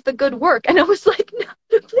 Keep up with the good work. And I was like,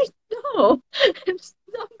 no, please, no.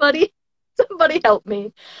 Somebody help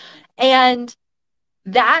me. And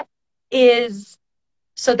that is,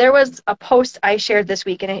 so there was a post I shared this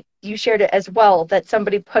week, and you shared it as well, that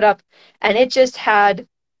somebody put up, and it just had,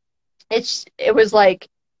 it was like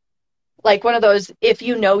one of those, if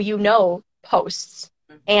you know posts.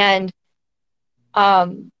 And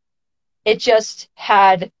it just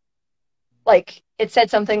had, like, it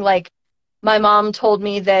said something like, my mom told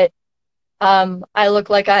me that I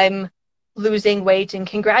look like I'm losing weight and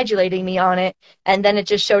congratulating me on it. And then it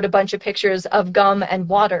just showed a bunch of pictures of gum and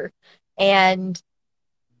water. And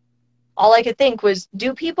all I could think was,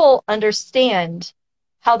 do people understand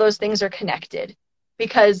how those things are connected?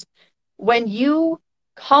 Because when you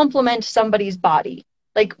compliment somebody's body,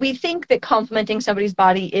 like, we think that complimenting somebody's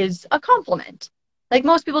body is a compliment. Like,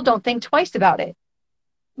 most people don't think twice about it.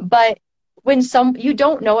 But when you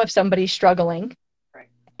don't know if somebody's struggling. Right.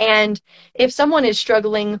 And if someone is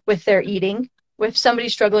struggling with their eating, if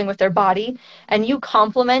somebody's struggling with their body, and you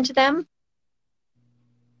compliment them,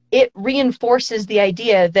 it reinforces the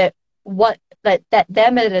idea that that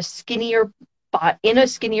them in a skinnier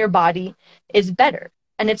body is better,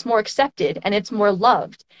 and it's more accepted, and it's more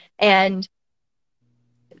loved. And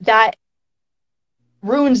that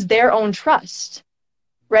ruins their own trust,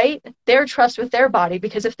 right? Their trust with their body,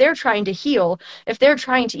 because if they're trying to heal, if they're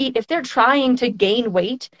trying to eat, if they're trying to gain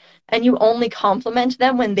weight, and you only compliment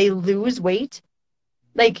them when they lose weight,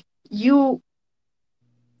 like, who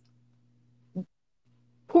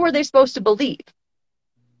are they supposed to believe?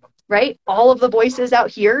 Right? All of the voices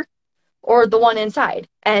out here, or the one inside?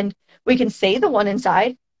 And we can say the one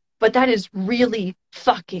inside, but that is really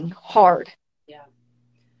fucking hard. Yeah.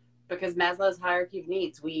 Because Maslow's hierarchy of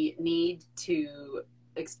needs, we need to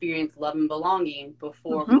experience love and belonging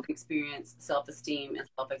before we Mm-hmm. can experience self-esteem and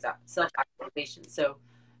self-actualization. So,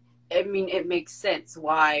 I mean, it makes sense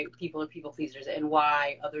why people are people pleasers and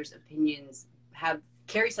why others' opinions have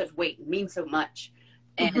carry such weight and mean so much.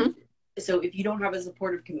 Mm-hmm. And so, if you don't have a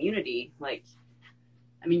supportive community, like,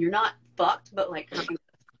 I mean, you're not fucked, but like,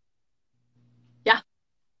 Yeah.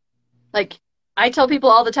 Like, I tell people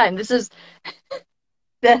all the time, this is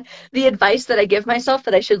the advice that I give myself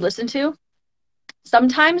that I should listen to.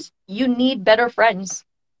 Sometimes you need better friends.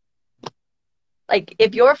 Like,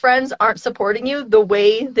 if your friends aren't supporting you the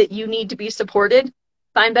way that you need to be supported,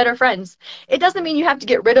 find better friends. It doesn't mean you have to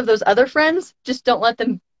get rid of those other friends. Just don't let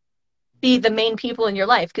them be the main people in your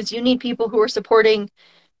life, because you need people who are supporting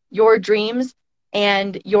your dreams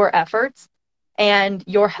and your efforts and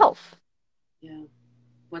your health. yeah,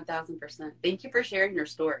 1000%. Thank you for sharing your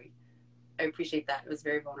story. I appreciate that. It was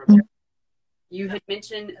very vulnerable. You had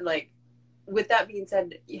mentioned, like, with that being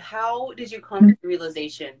said, how did you come to the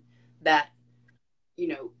realization that, you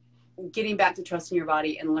know, getting back to trusting your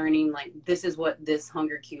body and learning, like, this is what this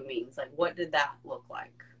hunger cue means? Like, what did that look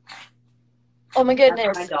like? Oh my That's my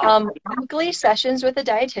goodness. dog. Weekly sessions with a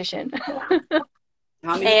dietitian.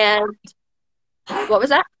 How many? And what was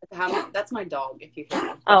that? How many? That's my dog. If you hear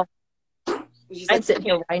me. Oh, She's I'm like, sitting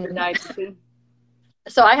here your whining. dietitian.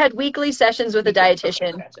 So I had weekly sessions with a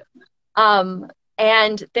dietitian. Gotcha.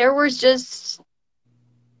 And there were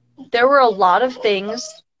a lot of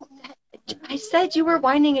things. I said you were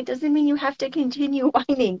whining. It doesn't mean you have to continue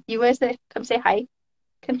whining. You guys come say hi.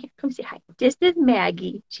 Come here, come say hi. This is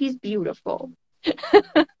Maggie. She's beautiful.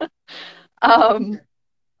 um,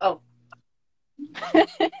 Oh,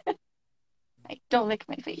 don't lick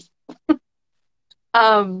my face.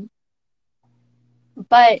 um,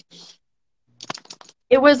 but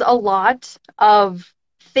it was a lot of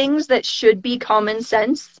things that should be common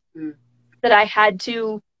sense that I had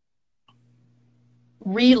to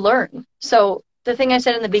relearn. So the thing I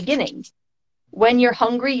said in the beginning, when you're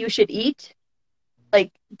hungry, you should eat.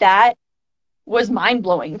 Like, that was mind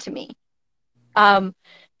blowing to me. Um,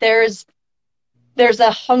 there's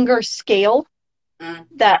a hunger scale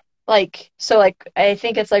that, like, so like I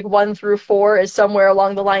think it's like 1 through 4 is somewhere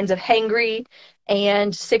along the lines of hangry,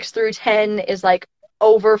 and 6 through 10 is like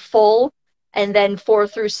over full, and then 4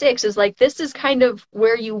 through 6 is like, this is kind of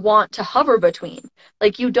where you want to hover between.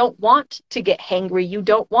 Like, you don't want to get hangry, you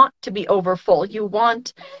don't want to be over full, you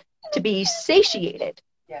want to be satiated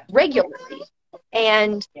regularly.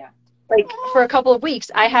 And like, for a couple of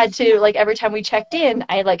weeks, I had to, like, every time we checked in,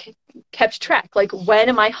 I like kept track. Like, when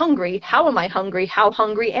am I hungry? How am I hungry? How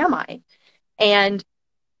hungry am I? And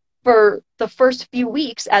for the first few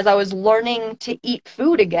weeks, as I was learning to eat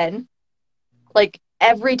food again, like,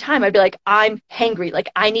 every time I'd be like, I'm hangry. Like,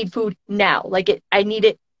 I need food now. Like, I need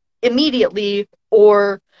it immediately,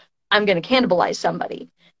 or I'm going to cannibalize somebody.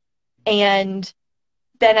 And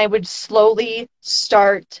then I would slowly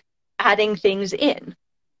start adding things in.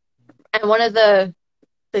 And one of the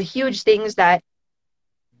huge things that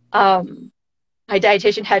my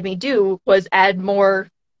dietitian had me do was add more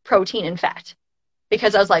protein and fat,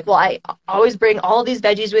 because I was like, well, I always bring all these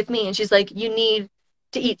veggies with me, and she's like, you need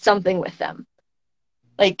to eat something with them.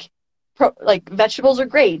 Like, like, vegetables are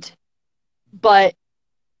great, but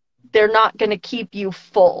they're not going to keep you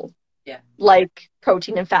full. Yeah. Like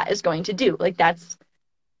protein and fat is going to do. Like, that's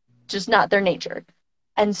just not their nature.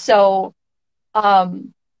 And so,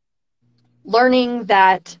 learning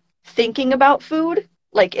that thinking about food,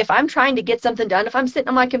 like, if I'm trying to get something done, if I'm sitting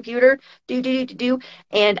on my computer,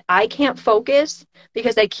 and I can't focus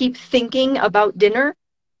because I keep thinking about dinner,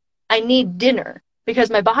 I need dinner, because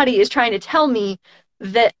my body is trying to tell me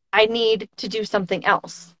that I need to do something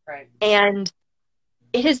else. Right. And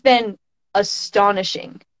it has been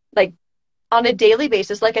astonishing. Like, on a daily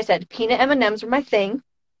basis, like I said, peanut M&Ms were my thing.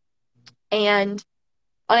 And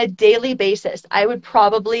on a daily basis, I would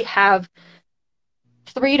probably have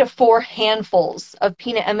 3 to 4 handfuls of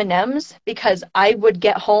peanut M&Ms, because I would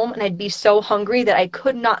get home and I'd be so hungry that I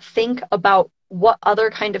could not think about what other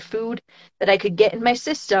kind of food that I could get in my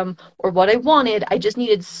system or what I wanted. I just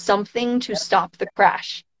needed something to stop the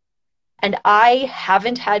crash. And I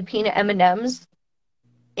haven't had peanut M&Ms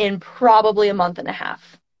in probably a month and a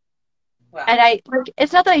half. Wow. And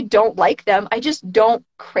it's not that I don't like them, I just don't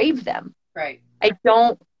crave them. Right.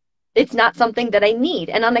 It's not something that I need.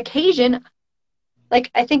 And on occasion, like,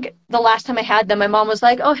 I think the last time I had them, my mom was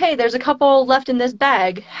like, oh, hey, there's a couple left in this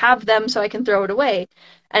bag. Have them so I can throw it away.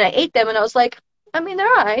 And I ate them, and I was like, I mean, they're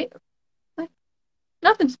all right. Like,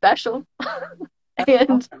 nothing special. That's And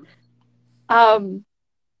awesome. um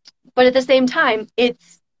but at the same time,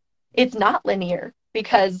 it's not linear Right.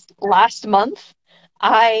 because last month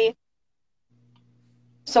I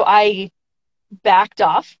I backed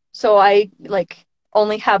off. So I like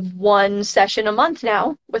only have one session a month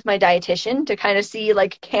now with my dietitian to kind of see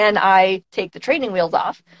like can I take the training wheels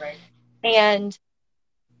off? Right. And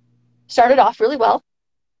started off really well.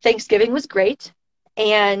 Thanksgiving was great.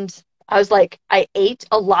 And I was like, I ate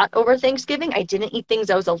a lot over Thanksgiving. I didn't eat things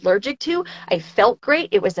I was allergic to. I felt great.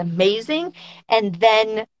 It was amazing. And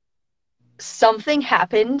then something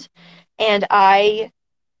happened and I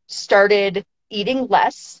started eating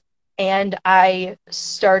less and I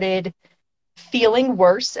started feeling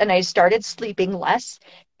worse and I started sleeping less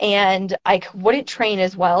and I wouldn't train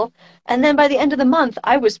as well. And then by the end of the month,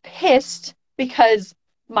 I was pissed because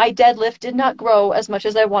my deadlift did not grow as much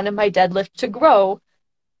as I wanted my deadlift to grow.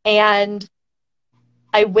 And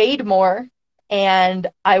I weighed more and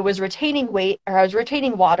I was retaining weight or I was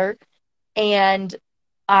retaining water and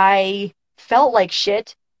I felt like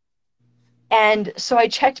shit. And so I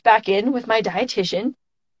checked back in with my dietitian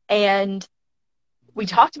and we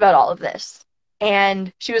talked about all of this.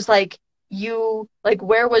 And she was like, you like,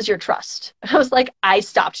 where was your trust? I was like, I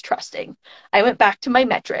stopped trusting. I went back to my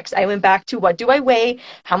metrics. I went back to what do I weigh?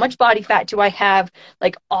 How much body fat do I have?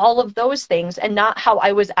 Like all of those things and not how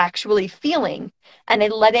I was actually feeling. And I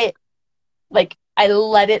let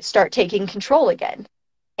it start taking control again.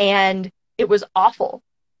 And it was awful.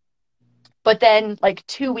 But then like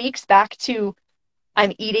 2 weeks back to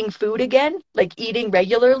I'm eating food again, like eating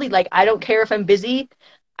regularly. Like I don't care if I'm busy.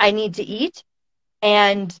 I need to eat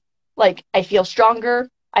and like I feel stronger.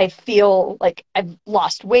 I feel like I've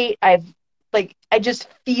lost weight. I just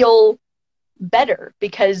feel better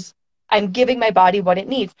because I'm giving my body what it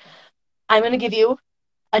needs. I'm going to give you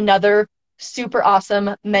another super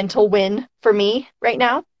awesome mental win for me right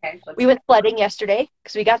now. Okay. We Let's hear went sledding yesterday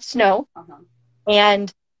because we got snow it. Uh-huh.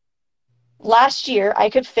 and last year I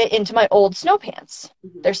could fit into my old snow pants.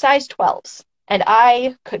 Hmm. They're size 12s and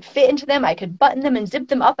I could fit into them. I could button them and zip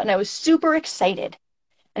them up and I was super excited.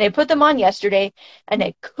 And I put them on yesterday and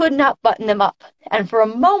I could not button them up. And for a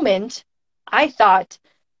moment, I thought,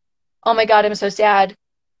 oh my God, I'm so sad.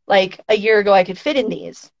 Like a year ago, I could fit in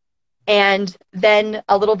these. And then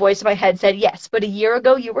a little voice in my head said, yes, but a year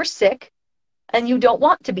ago you were sick and you don't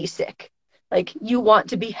want to be sick. Like you want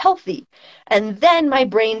to be healthy. And then my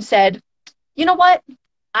brain said, you know what?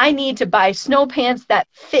 I need to buy snow pants that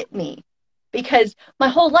fit me because my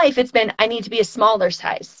whole life it's been, I need to be a smaller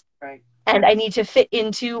size Right. and I need to fit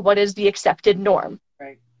into what is the accepted norm.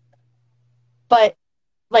 Right. But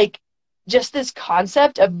like just this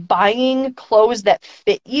concept of buying clothes that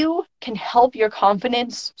fit you can help your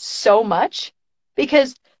confidence so much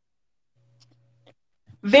because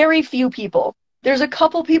very few people, there's a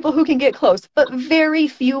couple people who can get close, but very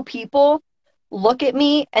few people look at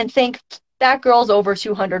me and think that girl's over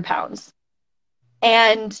 200 pounds.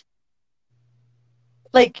 And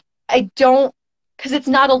like, I don't, because it's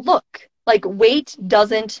not a look. Like, weight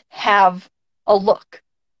doesn't have a look.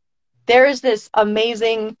 There is this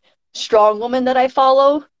amazing strong woman that I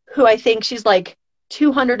follow who I think she's like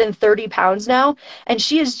 230 pounds now, and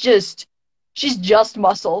she's just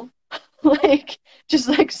muscle. Like, just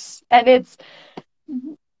like, and it's,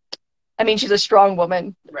 I mean, she's a strong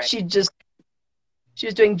woman. Right. She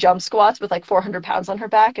was doing jump squats with like 400 pounds on her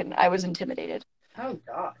back, and I was intimidated. Oh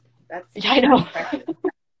God, that's Yeah, I know. impressive.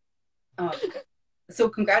 Um, so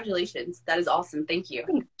congratulations. That is awesome. Thank you.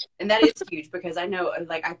 And that is huge because I know,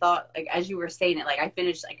 like, I thought, like, as you were saying it, like, I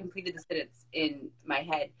completed the sentence in my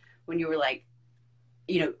head when you were like,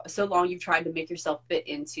 so long you've tried to make yourself fit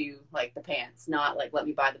into like the pants, not like let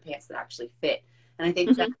me buy the pants that actually fit. And I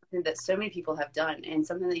think that's Mm-hmm. something that so many people have done. And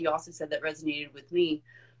something that you also said that resonated with me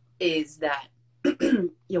is that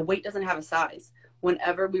weight doesn't have a size.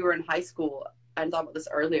 Whenever we were in high school, I thought about this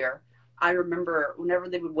earlier. I remember whenever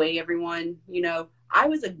they would weigh everyone, I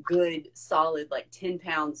was a good solid like 10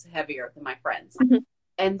 pounds heavier than my friends. Mm-hmm.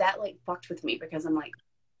 And that like fucked with me because I'm like,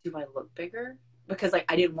 do I look bigger? Because like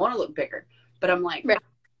I didn't want to look bigger. But I'm like, Right.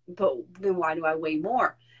 but then why do I weigh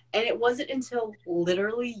more? And it wasn't until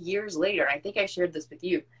literally years later, I think I shared this with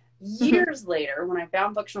you, Mm-hmm. years later when I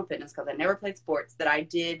found functional fitness because I never played sports, that I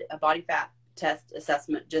did a body fat test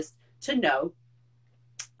assessment just to know.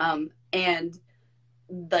 And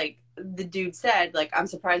like the dude said, like, I'm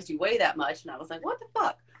surprised you weigh that much. And I was like, what the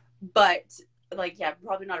fuck? But like, yeah,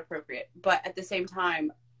 probably not appropriate. But at the same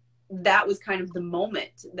time, that was kind of the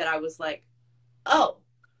moment that I was like, oh,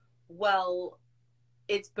 well,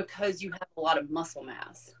 it's because you have a lot of muscle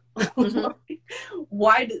mass. Mm-hmm.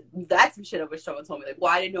 Why did that's some shit I wish someone told me. Like,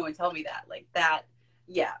 why did no one tell me that? Like that,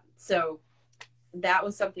 yeah. So that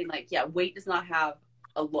was something like, yeah, weight does not have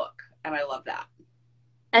a look, and I love that.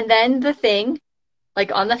 And then the thing,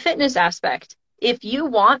 like on the fitness aspect, if you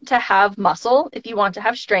want to have muscle, if you want to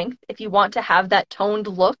have strength, if you want to have that toned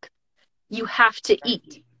look, you have to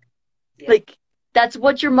eat. Yeah. Like that's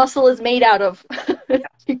what your muscle is made out of. Yeah.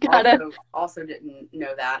 You gotta. Also didn't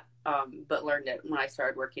know that, but learned it when I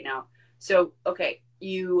started working out. So, okay,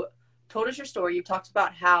 you told us your story. You talked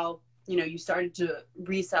about how, you started to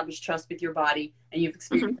reestablish trust with your body and you've Mhm.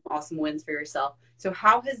 experienced some awesome wins for yourself. So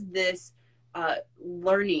how has this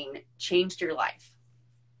learning changed your life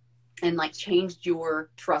and like changed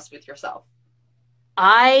your trust with yourself?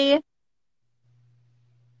 I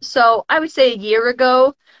I would say a year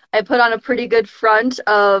ago, I put on a pretty good front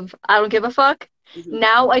of I don't give a fuck. Hmm.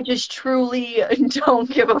 Now I just truly don't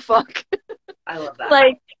give a fuck. I love that.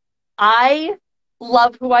 Like I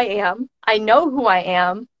love who I am. I know who I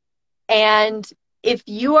am. And if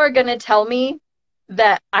you are going to tell me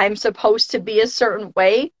that I'm supposed to be a certain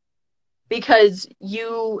way because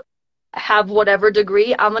you have whatever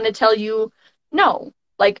degree, I'm going to tell you no.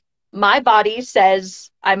 Like, my body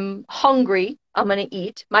says I'm hungry, I'm going to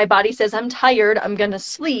eat. My body says I'm tired, I'm going to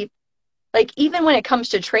sleep. Like, even when it comes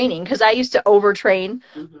to training, because I used to overtrain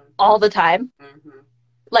Hmm. all the time, Hmm.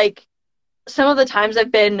 like, some of the times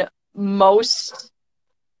I've been most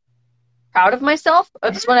proud of myself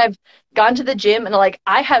is when I've gone to the gym and like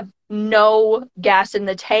I have no gas in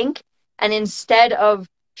the tank, and instead of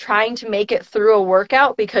trying to make it through a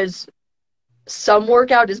workout because some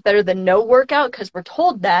workout is better than no workout because we're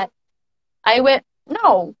told that, I went,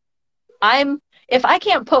 no, I'm if I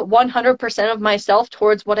can't put 100% of myself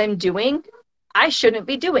towards what I'm doing, I shouldn't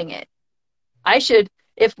be doing it. I should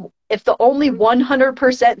if the only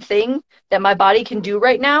 100% thing that my body can do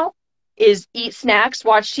right now is eat snacks,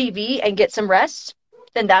 watch TV and get some rest,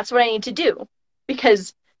 then that's what I need to do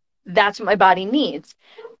because that's what my body needs.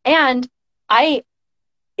 And I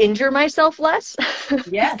injure myself less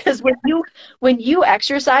Yes. because when you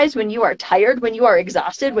exercise, when you are tired, when you are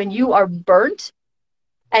exhausted, when you are burnt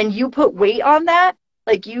and you put weight on that,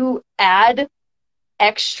 like you add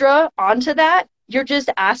extra onto that, you're just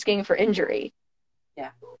asking for injury.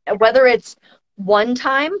 Yeah. Whether it's one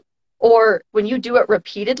time or when you do it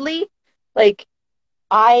repeatedly, like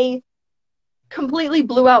I completely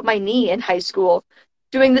blew out my knee in high school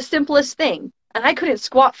doing the simplest thing. And I couldn't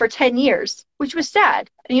squat for 10 years, which was sad.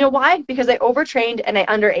 And you know why? Because I overtrained and I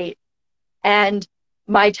underate. And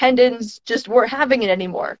my tendons just weren't having it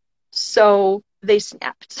anymore. So they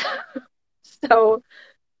snapped. So,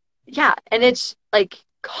 yeah. And it's like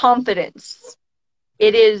confidence.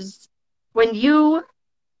 It is when you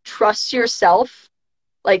trust yourself,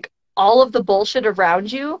 like all of the bullshit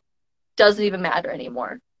around you doesn't even matter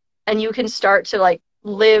anymore. And you can start to like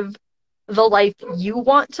live the life you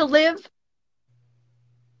want to live.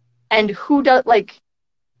 And who does like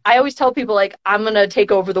I always tell people like I'm gonna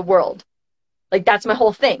take over the world. Like that's my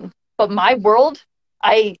whole thing. But my world,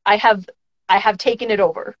 I have taken it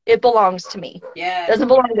over. It belongs to me. It Yes. doesn't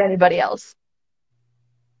belong to anybody else.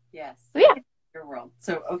 Yes. So yeah. Your world.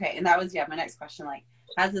 So, okay. And that was, yeah, my next question. Like,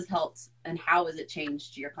 has this helped and how has it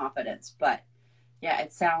changed your confidence? But yeah,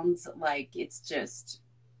 it sounds like it's just,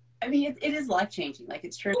 I mean, it is life changing. Like,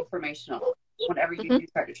 it's transformational whenever you Mm-hmm. do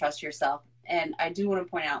start to trust yourself. And I do want to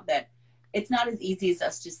point out that it's not as easy as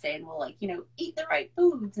us just saying, well, like, eat the right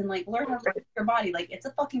foods and like learn how to look your body. Like, it's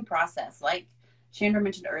a fucking process. Like Chandra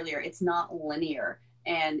mentioned earlier, it's not linear.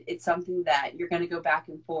 And it's something that you're going to go back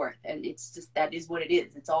and forth. And it's just, that is what it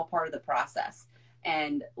is. It's all part of the process.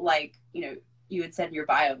 And like, you had said in your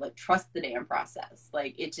bio, like, trust the damn process.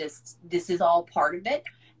 Like, this is all part of it.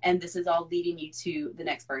 And this is all leading you to the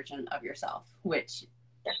next version of yourself, which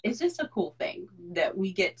is just a cool thing that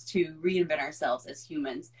we get to reinvent ourselves as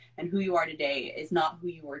humans. And who you are today is not who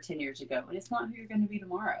you were 10 years ago. And it's not who you're going to be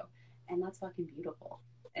tomorrow. And that's fucking beautiful.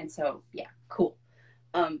 And so, yeah, cool.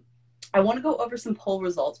 Um, I want to go over some poll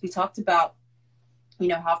results. We talked about,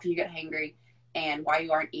 how often you get hangry and why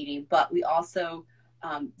you aren't eating, but we also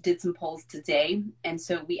did some polls today. And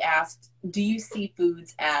so we asked, do you see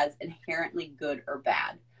foods as inherently good or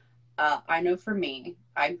bad? I know for me,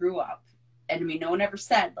 I grew up, and I mean, no one ever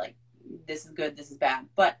said, like, this is good, this is bad.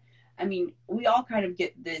 But I mean, we all kind of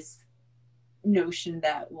get this notion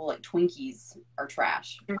that, well, like, Twinkies are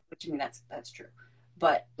trash, which I mean, that's true.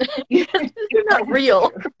 But You're like, not it's real.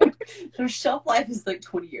 true. Their shelf life is like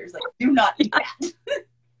 20 years. Like, do not eat that.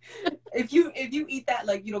 If you eat that,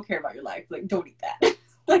 like, you don't care about your life. Like, don't eat that.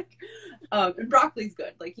 Like, and broccoli's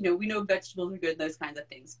good. Like, we know vegetables are good and those kinds of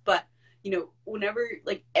things. But whenever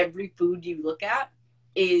like every food you look at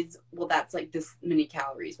is, well, that's like this many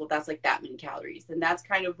calories. Well, that's like that many calories. And that's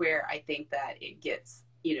kind of where I think that it gets,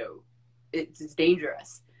 it's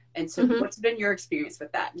dangerous. And so Mm-hmm. what's been your experience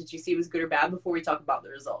with that? Did you see it was good or bad before we talk about the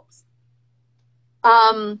results?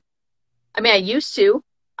 I mean, I used to.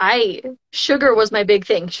 Sugar was my big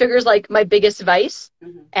thing. Sugar's like my biggest vice.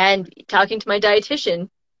 Mm-hmm. And talking to my dietitian,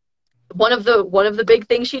 one of the big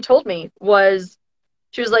things she told me was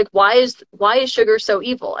she was like, why is sugar so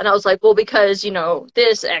evil? And I was like, well, because,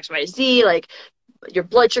 this XYZ, like your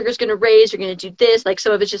blood sugar's gonna raise, you're gonna do this, like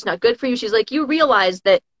some of it's just not good for you. She's like, you realize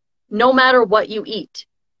that no matter what you eat,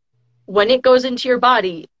 when it goes into your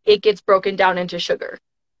body, it gets broken down into sugar.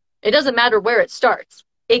 It doesn't matter where it starts.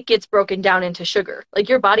 It gets broken down into sugar. Like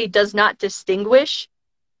your body does not distinguish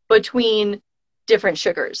between different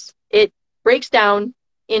sugars. It breaks down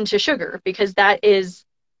into sugar because that's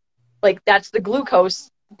the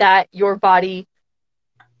glucose that your body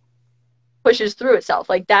pushes through itself.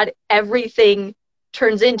 Like that, everything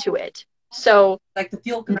turns into it. So Like the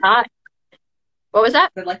fuel converter. not, what was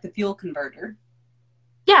that? But like the fuel converter.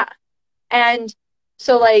 Yeah. And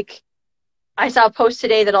so like I saw a post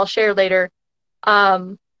today that I'll share later.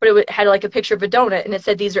 But it had like a picture of a donut and it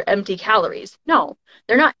said these are empty calories. No,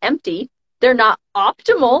 they're not empty. They're not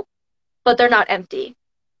optimal, but they're not empty.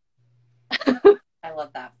 I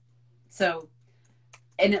love that. So,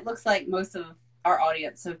 and it looks like most of our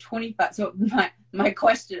audience, so 25. So my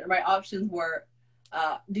question, my options were,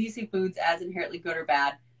 do you see foods as inherently good or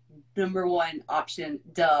bad? Number one option,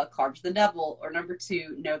 duh, carbs are the devil. Or number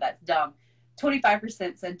two, no, that's dumb.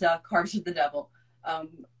 25% said duh, carbs are the devil.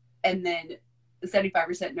 And then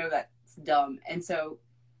 75% no, that's dumb. And so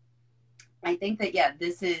I think that, yeah,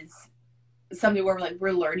 this is something where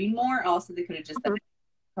we're learning more. Also, they could have just said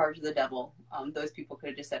carbs are the devil. Those people could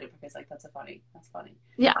have just said it because like, that's funny.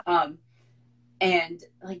 Yeah. And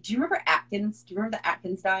like, do you remember Atkins? Do you remember the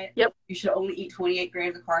Atkins diet? Yep. You should only eat 28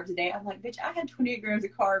 grams of carbs a day. I'm like, bitch, I had 28 grams of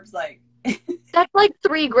carbs. Like, That's like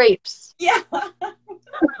 3 grapes. yeah,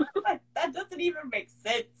 that doesn't even make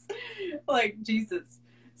sense. Like, Jesus.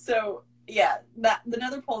 So yeah, that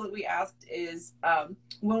another poll that we asked is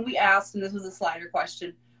when we asked, and this was a slider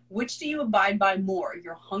question, which do you abide by more,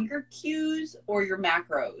 your hunger cues or your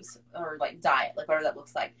macros or like diet, like whatever that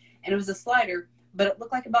looks like? And it was a slider, but it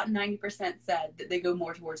looked like about 90% said that they go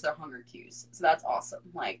more towards their hunger cues. So that's awesome.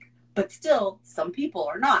 Like, but still, some people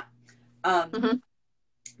are not.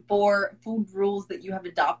 For food rules that you have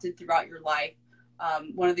adopted throughout your life,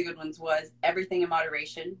 one of the good ones was everything in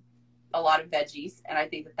moderation, a lot of veggies, and I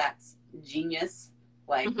think that that's genius.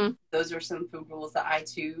 Like, those are some food rules that I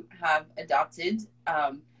too have adopted.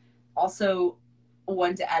 Also,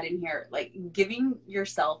 one to add in here, like giving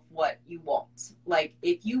yourself what you want. Like,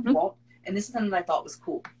 if you want, and this is something that I thought was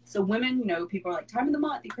cool. So women, people are like, time of the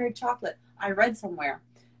month, you crave chocolate. I read somewhere,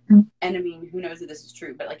 and I mean, who knows if this is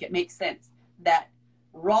true, but like it makes sense that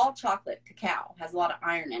raw chocolate, cacao, has a lot of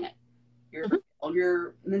iron in it. You're on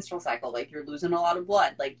your menstrual cycle, like you're losing a lot of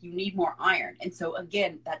blood, like you need more iron. And so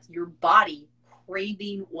again, that's your body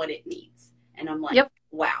craving what it needs. And I'm like,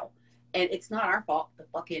 wow. And it's not our fault. The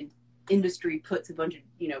fucking industry puts a bunch of,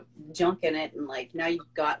 junk in it. And like, now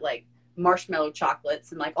you've got like marshmallow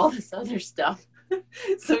chocolates and like all this other stuff.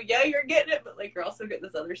 So yeah, you're getting it, but like, you're also getting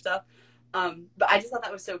this other stuff. But I just thought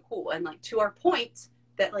that was so cool. And like, to our point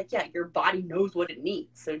that like, yeah, your body knows what it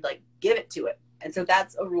needs. So like, give it to it. And so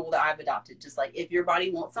that's a rule that I've adopted. Just like, if your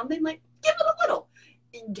body wants something, like give it a little.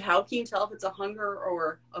 How can you tell if it's a hunger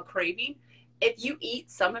or a craving? If you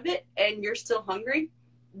eat some of it and you're still hungry,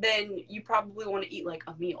 then you probably want to eat like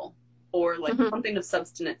a meal or like something of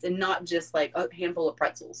substance and not just like a handful of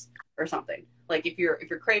pretzels or something. Like if you're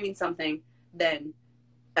craving something, then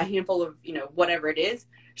a handful of, whatever it is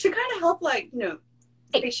should kind of help like,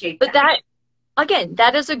 satiate But that, again,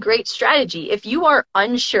 that is a great strategy. If you are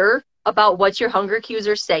unsure about what your hunger cues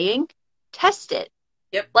are saying, test it.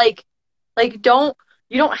 Yep. Like you don't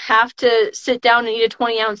have to sit down and eat a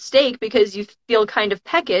 20-ounce steak because you feel kind of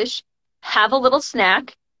peckish. Have a little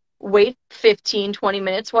snack, wait 15, 20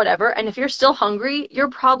 minutes, whatever. And if you're still hungry, you're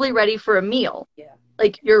probably ready for a meal. Yeah.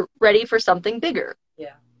 Like you're ready for something bigger.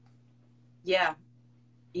 Yeah. Yeah.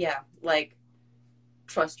 Yeah. Like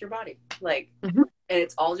trust your body. Like, and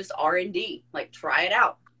it's all just R&D. Like try it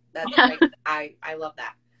out. That's like, I love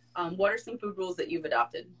that. What are some food rules that you've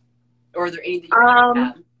adopted? Or are there any that you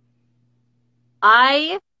have?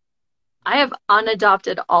 I have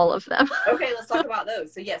unadopted all of them. Okay, let's talk about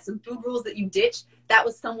those. So yeah, some food rules that you ditched. That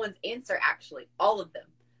was someone's answer, actually. All of them.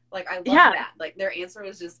 Like, I love that. Like, their answer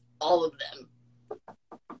was just all of them.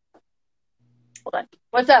 Hold on.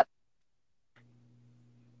 What's up?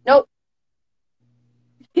 Nope.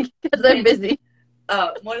 because I'm busy.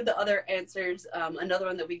 One of the other answers, another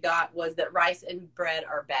one that we got was that rice and bread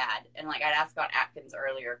are bad. And like I'd asked about Atkins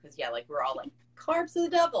earlier because yeah, like we're all like carbs are the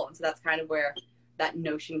devil, and so that's kind of where that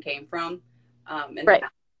notion came from, and Right.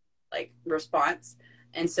 that, like response.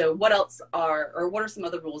 And so, what else are, or what are some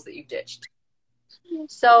other rules that you've ditched?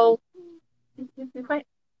 So,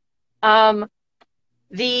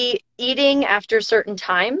 the eating after certain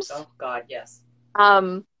times. Oh God, yes.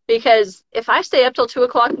 Because if I stay up till 2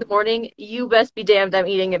 o'clock in the morning, you best be damned I'm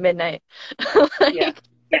eating at midnight. Yeah. Like,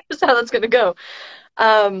 that's how that's gonna go.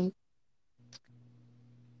 Um,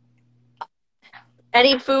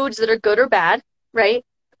 any foods that are good or bad, right?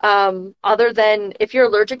 Other than if you're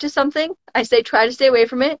allergic to something, I say try to stay away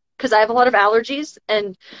from it because I have a lot of allergies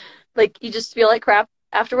and like you just feel like crap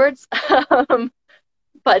afterwards.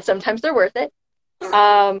 But sometimes they're worth it.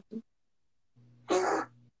 Um,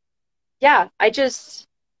 yeah, I just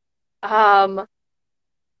um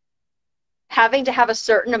having to have a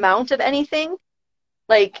certain amount of anything.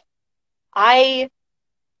 Like I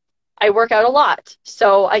I work out a lot,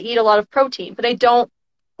 so I eat a lot of protein, but I don't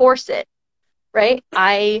force it, right?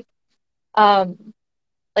 I um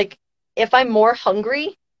like if I'm more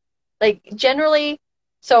hungry, like generally,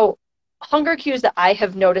 so hunger cues that I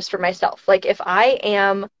have noticed for myself, like if I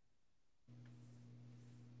am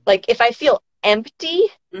like if I feel empty,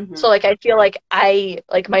 Mm-hmm. so like I feel like I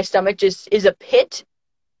like my stomach just is a pit,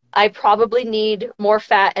 I probably need more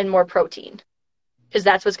fat and more protein because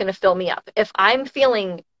that's what's going to fill me up. If I'm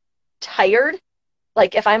feeling tired,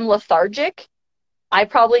 like if I'm lethargic, I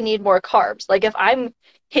probably need more carbs. Like if I'm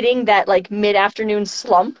hitting that like mid-afternoon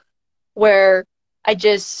slump where I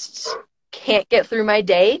just can't get through my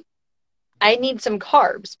day, I need some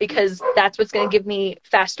carbs because that's what's going to give me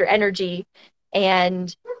faster energy.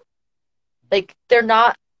 And like they're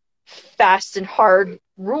not fast and hard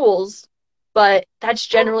rules, but that's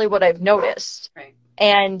generally what I've noticed. Right.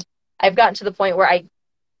 And I've gotten to the point where I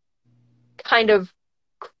kind of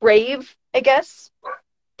crave, I guess,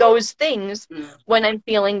 those things when I'm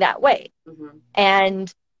feeling that way. Mm-hmm.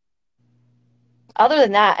 And other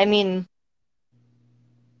than that, I mean,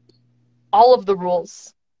 all of the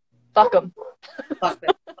rules, fuck them. Fuck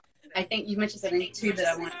it. I think you mentioned something too that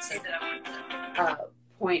I want to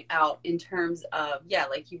point out in terms of, yeah,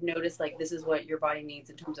 like you've noticed, like this is what your body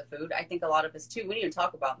needs in terms of food. I think a lot of us too, we didn't even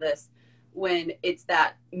talk about this when it's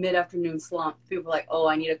that mid-afternoon slump. People are like, oh,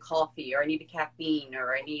 I need a coffee or I need a caffeine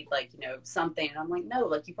or I need like, something. And I'm like, no,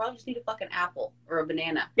 like you probably just need a fucking apple or a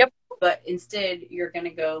banana. Yep. But instead you're going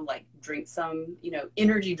to go like drink some,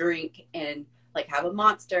 energy drink and like have a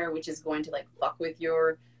Monster, which is going to like fuck with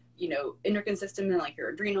your endocrine system and like your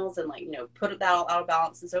adrenals and like put that all out of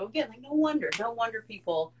balance. And so again, like no wonder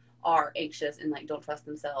people are anxious and like don't trust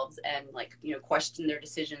themselves and like question their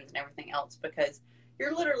decisions and everything else, because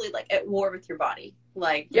you're literally like at war with your body.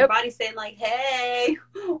 Like your body's saying like, hey,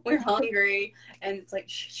 we're hungry, and it's like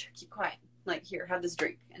shh, keep quiet, like here, have this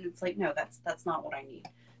drink. And it's like, no, that's not what I need.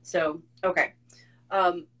 So okay,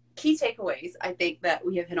 key takeaways I think that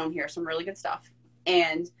we have hit on here, some really good stuff.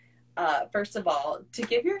 And first of all, to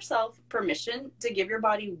give yourself permission to give your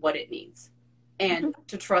body what it needs and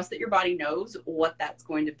to trust that your body knows what that's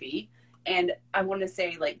going to be. And I want to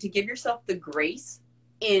say, like, to give yourself the grace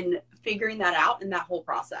in figuring that out in that whole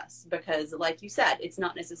process, because like you said, it's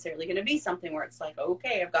not necessarily going to be something where it's like,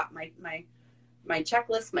 okay, I've got my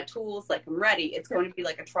checklist, my tools, like I'm ready. It's going to be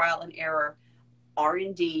like a trial and error,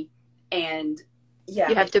 R&D. And yeah,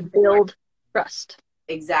 you have to build trust.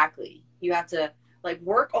 Exactly. You have to like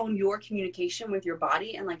work on your communication with your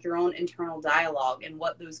body and like your own internal dialogue and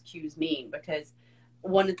what those cues mean. Because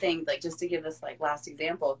one of the things, like just to give this like last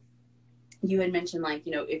example, you had mentioned like,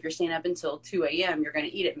 if you're staying up until 2 a.m., you're going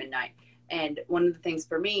to eat at midnight. And one of the things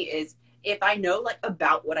for me is if I know like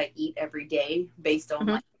about what I eat every day based on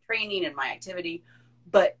like training and my activity,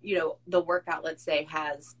 but the workout, let's say,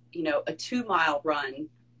 has, a 2-mile run.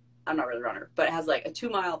 I'm not really a runner, but it has like a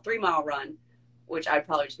 2-mile, 3-mile run, which I'd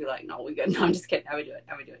probably just be like, no, we good. No, I'm just kidding. I would do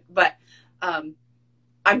it. But I'm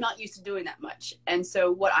not used to doing that much. And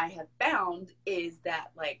so what I have found is that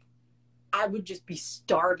like I would just be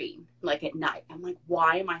starving like at night. I'm like,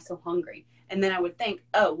 why am I so hungry? And then I would think,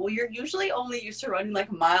 oh, well, you're usually only used to running like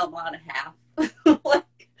a mile and a half.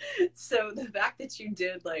 Like, so the fact that you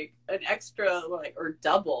did like an extra like or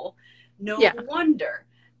double, no wonder.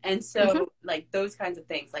 And so like those kinds of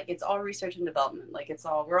things, like it's all research and development. Like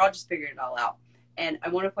we're all just figuring it all out. And I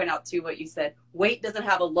want to point out too what you said. Weight doesn't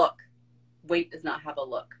have a look. Weight does not have a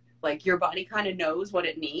look. Like your body kind of knows what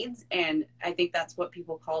it needs. And I think that's what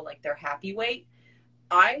people call like their happy weight.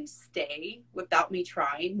 I stay, without me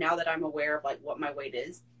trying, now that I'm aware of like what my weight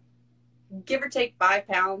is, give or take 5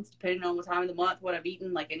 pounds, depending on what time of the month, what I've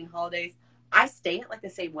eaten, like any holidays, I stay at like the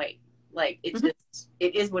same weight. Like Mm-hmm.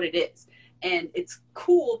 it is what it is. And it's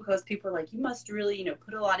cool because people are like, you must really,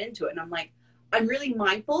 put a lot into it. And I'm like, I'm really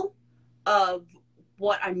mindful of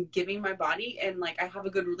what I'm giving my body. And like, I have a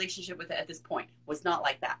good relationship with it at this point. Was not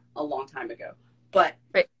like that a long time ago. But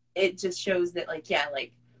Right. it just shows that like, yeah,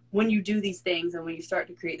 like when you do these things and when you start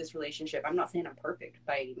to create this relationship, I'm not saying I'm perfect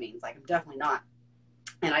by any means. Like I'm definitely not.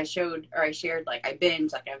 And I shared like I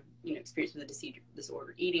binge, like I've experienced with the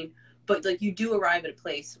disorder eating, but like you do arrive at a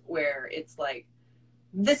place where it's like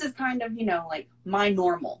this is kind of like my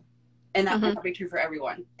normal, and that might Mm-hmm. not be true for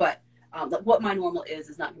everyone, but like what my normal is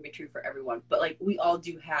not going to be true for everyone. But like we all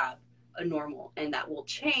do have a normal, and that will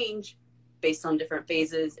change based on different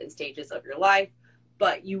phases and stages of your life.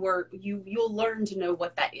 But you'll learn to know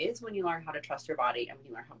what that is when you learn how to trust your body and when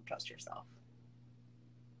you learn how to trust yourself.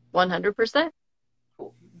 100%.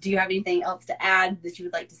 Cool. Do you have anything else to add that you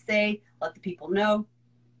would like to say? Let the people know.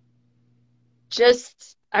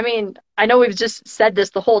 Just, I mean, I know we've just said this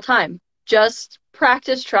the whole time. Just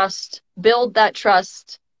practice trust, build that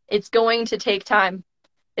trust. It's going to take time.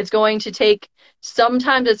 It's going to take,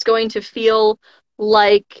 sometimes it's going to feel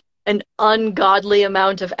like an ungodly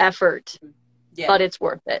amount of effort, Yeah, but it's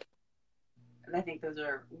worth it. and I think those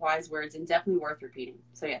are wise words and definitely worth repeating.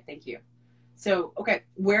 So yeah, thank you. So okay,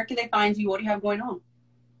 where can they find you? What do you have going on?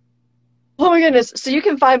 Oh my goodness. So you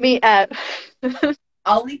can find me at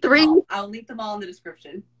I'll link them three, all. I'll link them all in the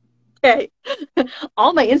description. okay,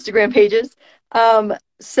 all my Instagram pages.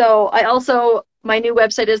 So I also, my new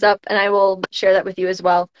website is up and I will share that with you as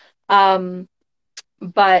well. Um,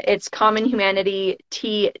 but it's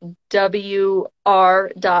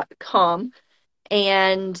commonhumanity.twr.com.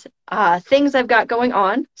 And things I've got going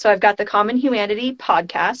on. So I've got the Common Humanity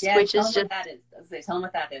podcast, Yes, which tell is them what just that is. Tell them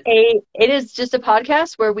what that is. it is just a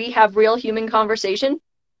podcast where we have real human conversation.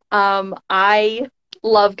 I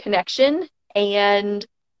love connection, and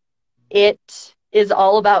it is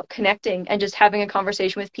all about connecting and just having a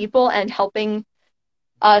conversation with people and helping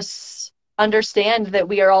us understand that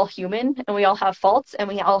we are all human and we all have faults and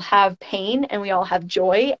we all have pain and we all have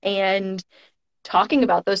joy, and talking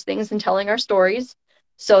about those things and telling our stories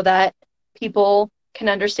so that people can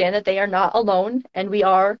understand that they are not alone and we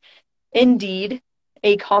are indeed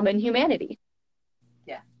a common humanity.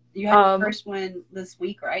 Yeah, you had your Um, first one this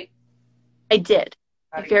week, right? I did.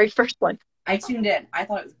 How'd The it go? very first one. I tuned in. I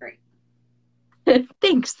thought it was great.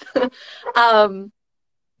 Thanks. um,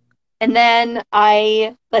 and then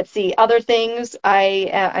let's see, other things.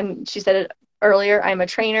 She said it earlier, I'm a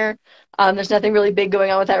trainer. There's nothing really big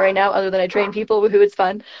going on with that right now, other than I train people who it's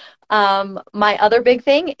fun. My other big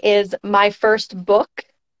thing is my first book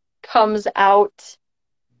comes out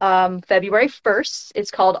February 1st.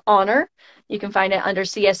 It's called Honor. You can find it under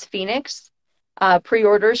CS Phoenix.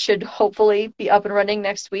 Pre-orders should hopefully be up and running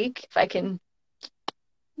next week if I can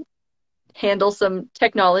handle some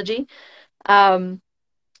technology. Um,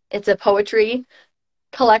 it's a poetry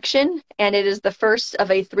collection, and it is the first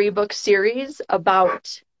of a 3-book series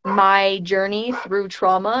about my journey through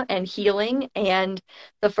trauma and healing. And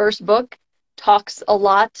the first book talks a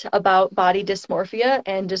lot about body dysmorphia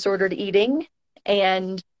and disordered eating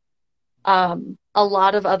and a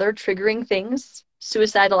lot of other triggering things,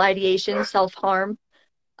 suicidal ideation, self harm,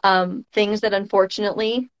 things that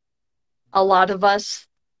unfortunately a lot of us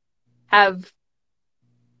have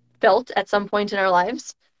felt at some point in our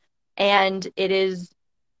lives. And it is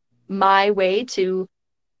my way to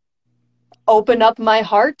open up my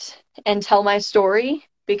heart and tell my story,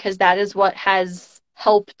 because that is what has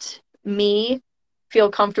helped me feel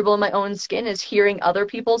comfortable in my own skin, is hearing other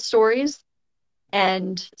people's stories.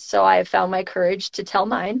 And so I have found my courage to tell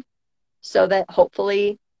mine so that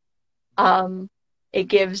hopefully um, it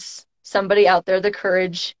gives somebody out there the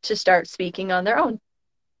courage to start speaking on their own.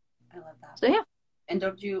 I love that. So yeah. And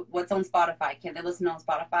what's on Spotify? Can't they listen on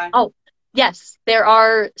Spotify? Oh, yes, there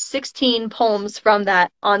are 16 poems from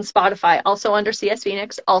that on Spotify, also under CS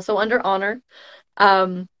Phoenix, also under Honor.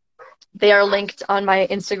 Um, they are linked on my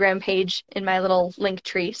Instagram page in my little link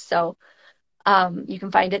tree, so you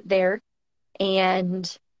can find it there.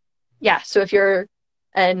 And yeah, so if you're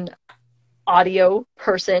an audio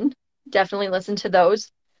person, definitely listen to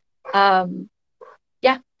those. Um,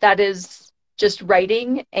 yeah, that is just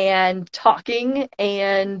writing and talking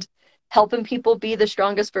and helping people be the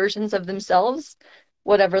strongest versions of themselves,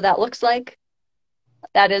 whatever that looks like.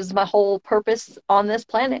 That is my whole purpose on this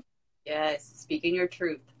planet. Yes, speaking your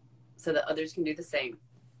truth so that others can do the same.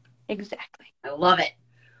 Exactly. I love it.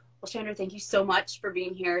 Well, Chandra, thank you so much for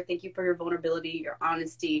being here. Thank you for your vulnerability, your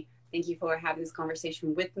honesty. Thank you for having this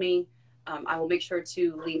conversation with me. I will make sure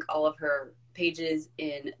to link all of her pages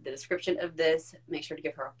in the description of this. Make sure to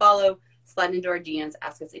give her a follow. Slide into our DMs.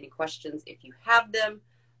 Ask us any questions if you have them.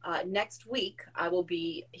 Next week, I will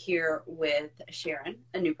be here with Sharon,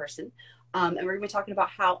 a new person, and we're going to be talking about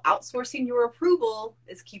how outsourcing your approval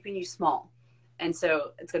is keeping you small. And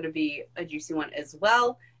so it's going to be a juicy one as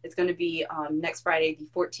well. It's going to be next Friday, the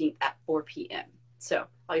 14th at 4 p.m. So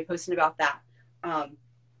I'll be posting about that.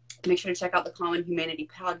 Make sure to check out the Common Humanity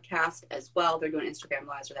podcast as well. They're doing Instagram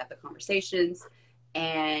lives where they have the conversations.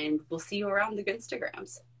 And we'll see you around the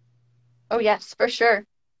Instagrams. Oh, yes, for sure.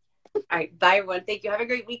 All right. Bye, everyone. Thank you. Have a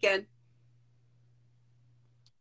great weekend.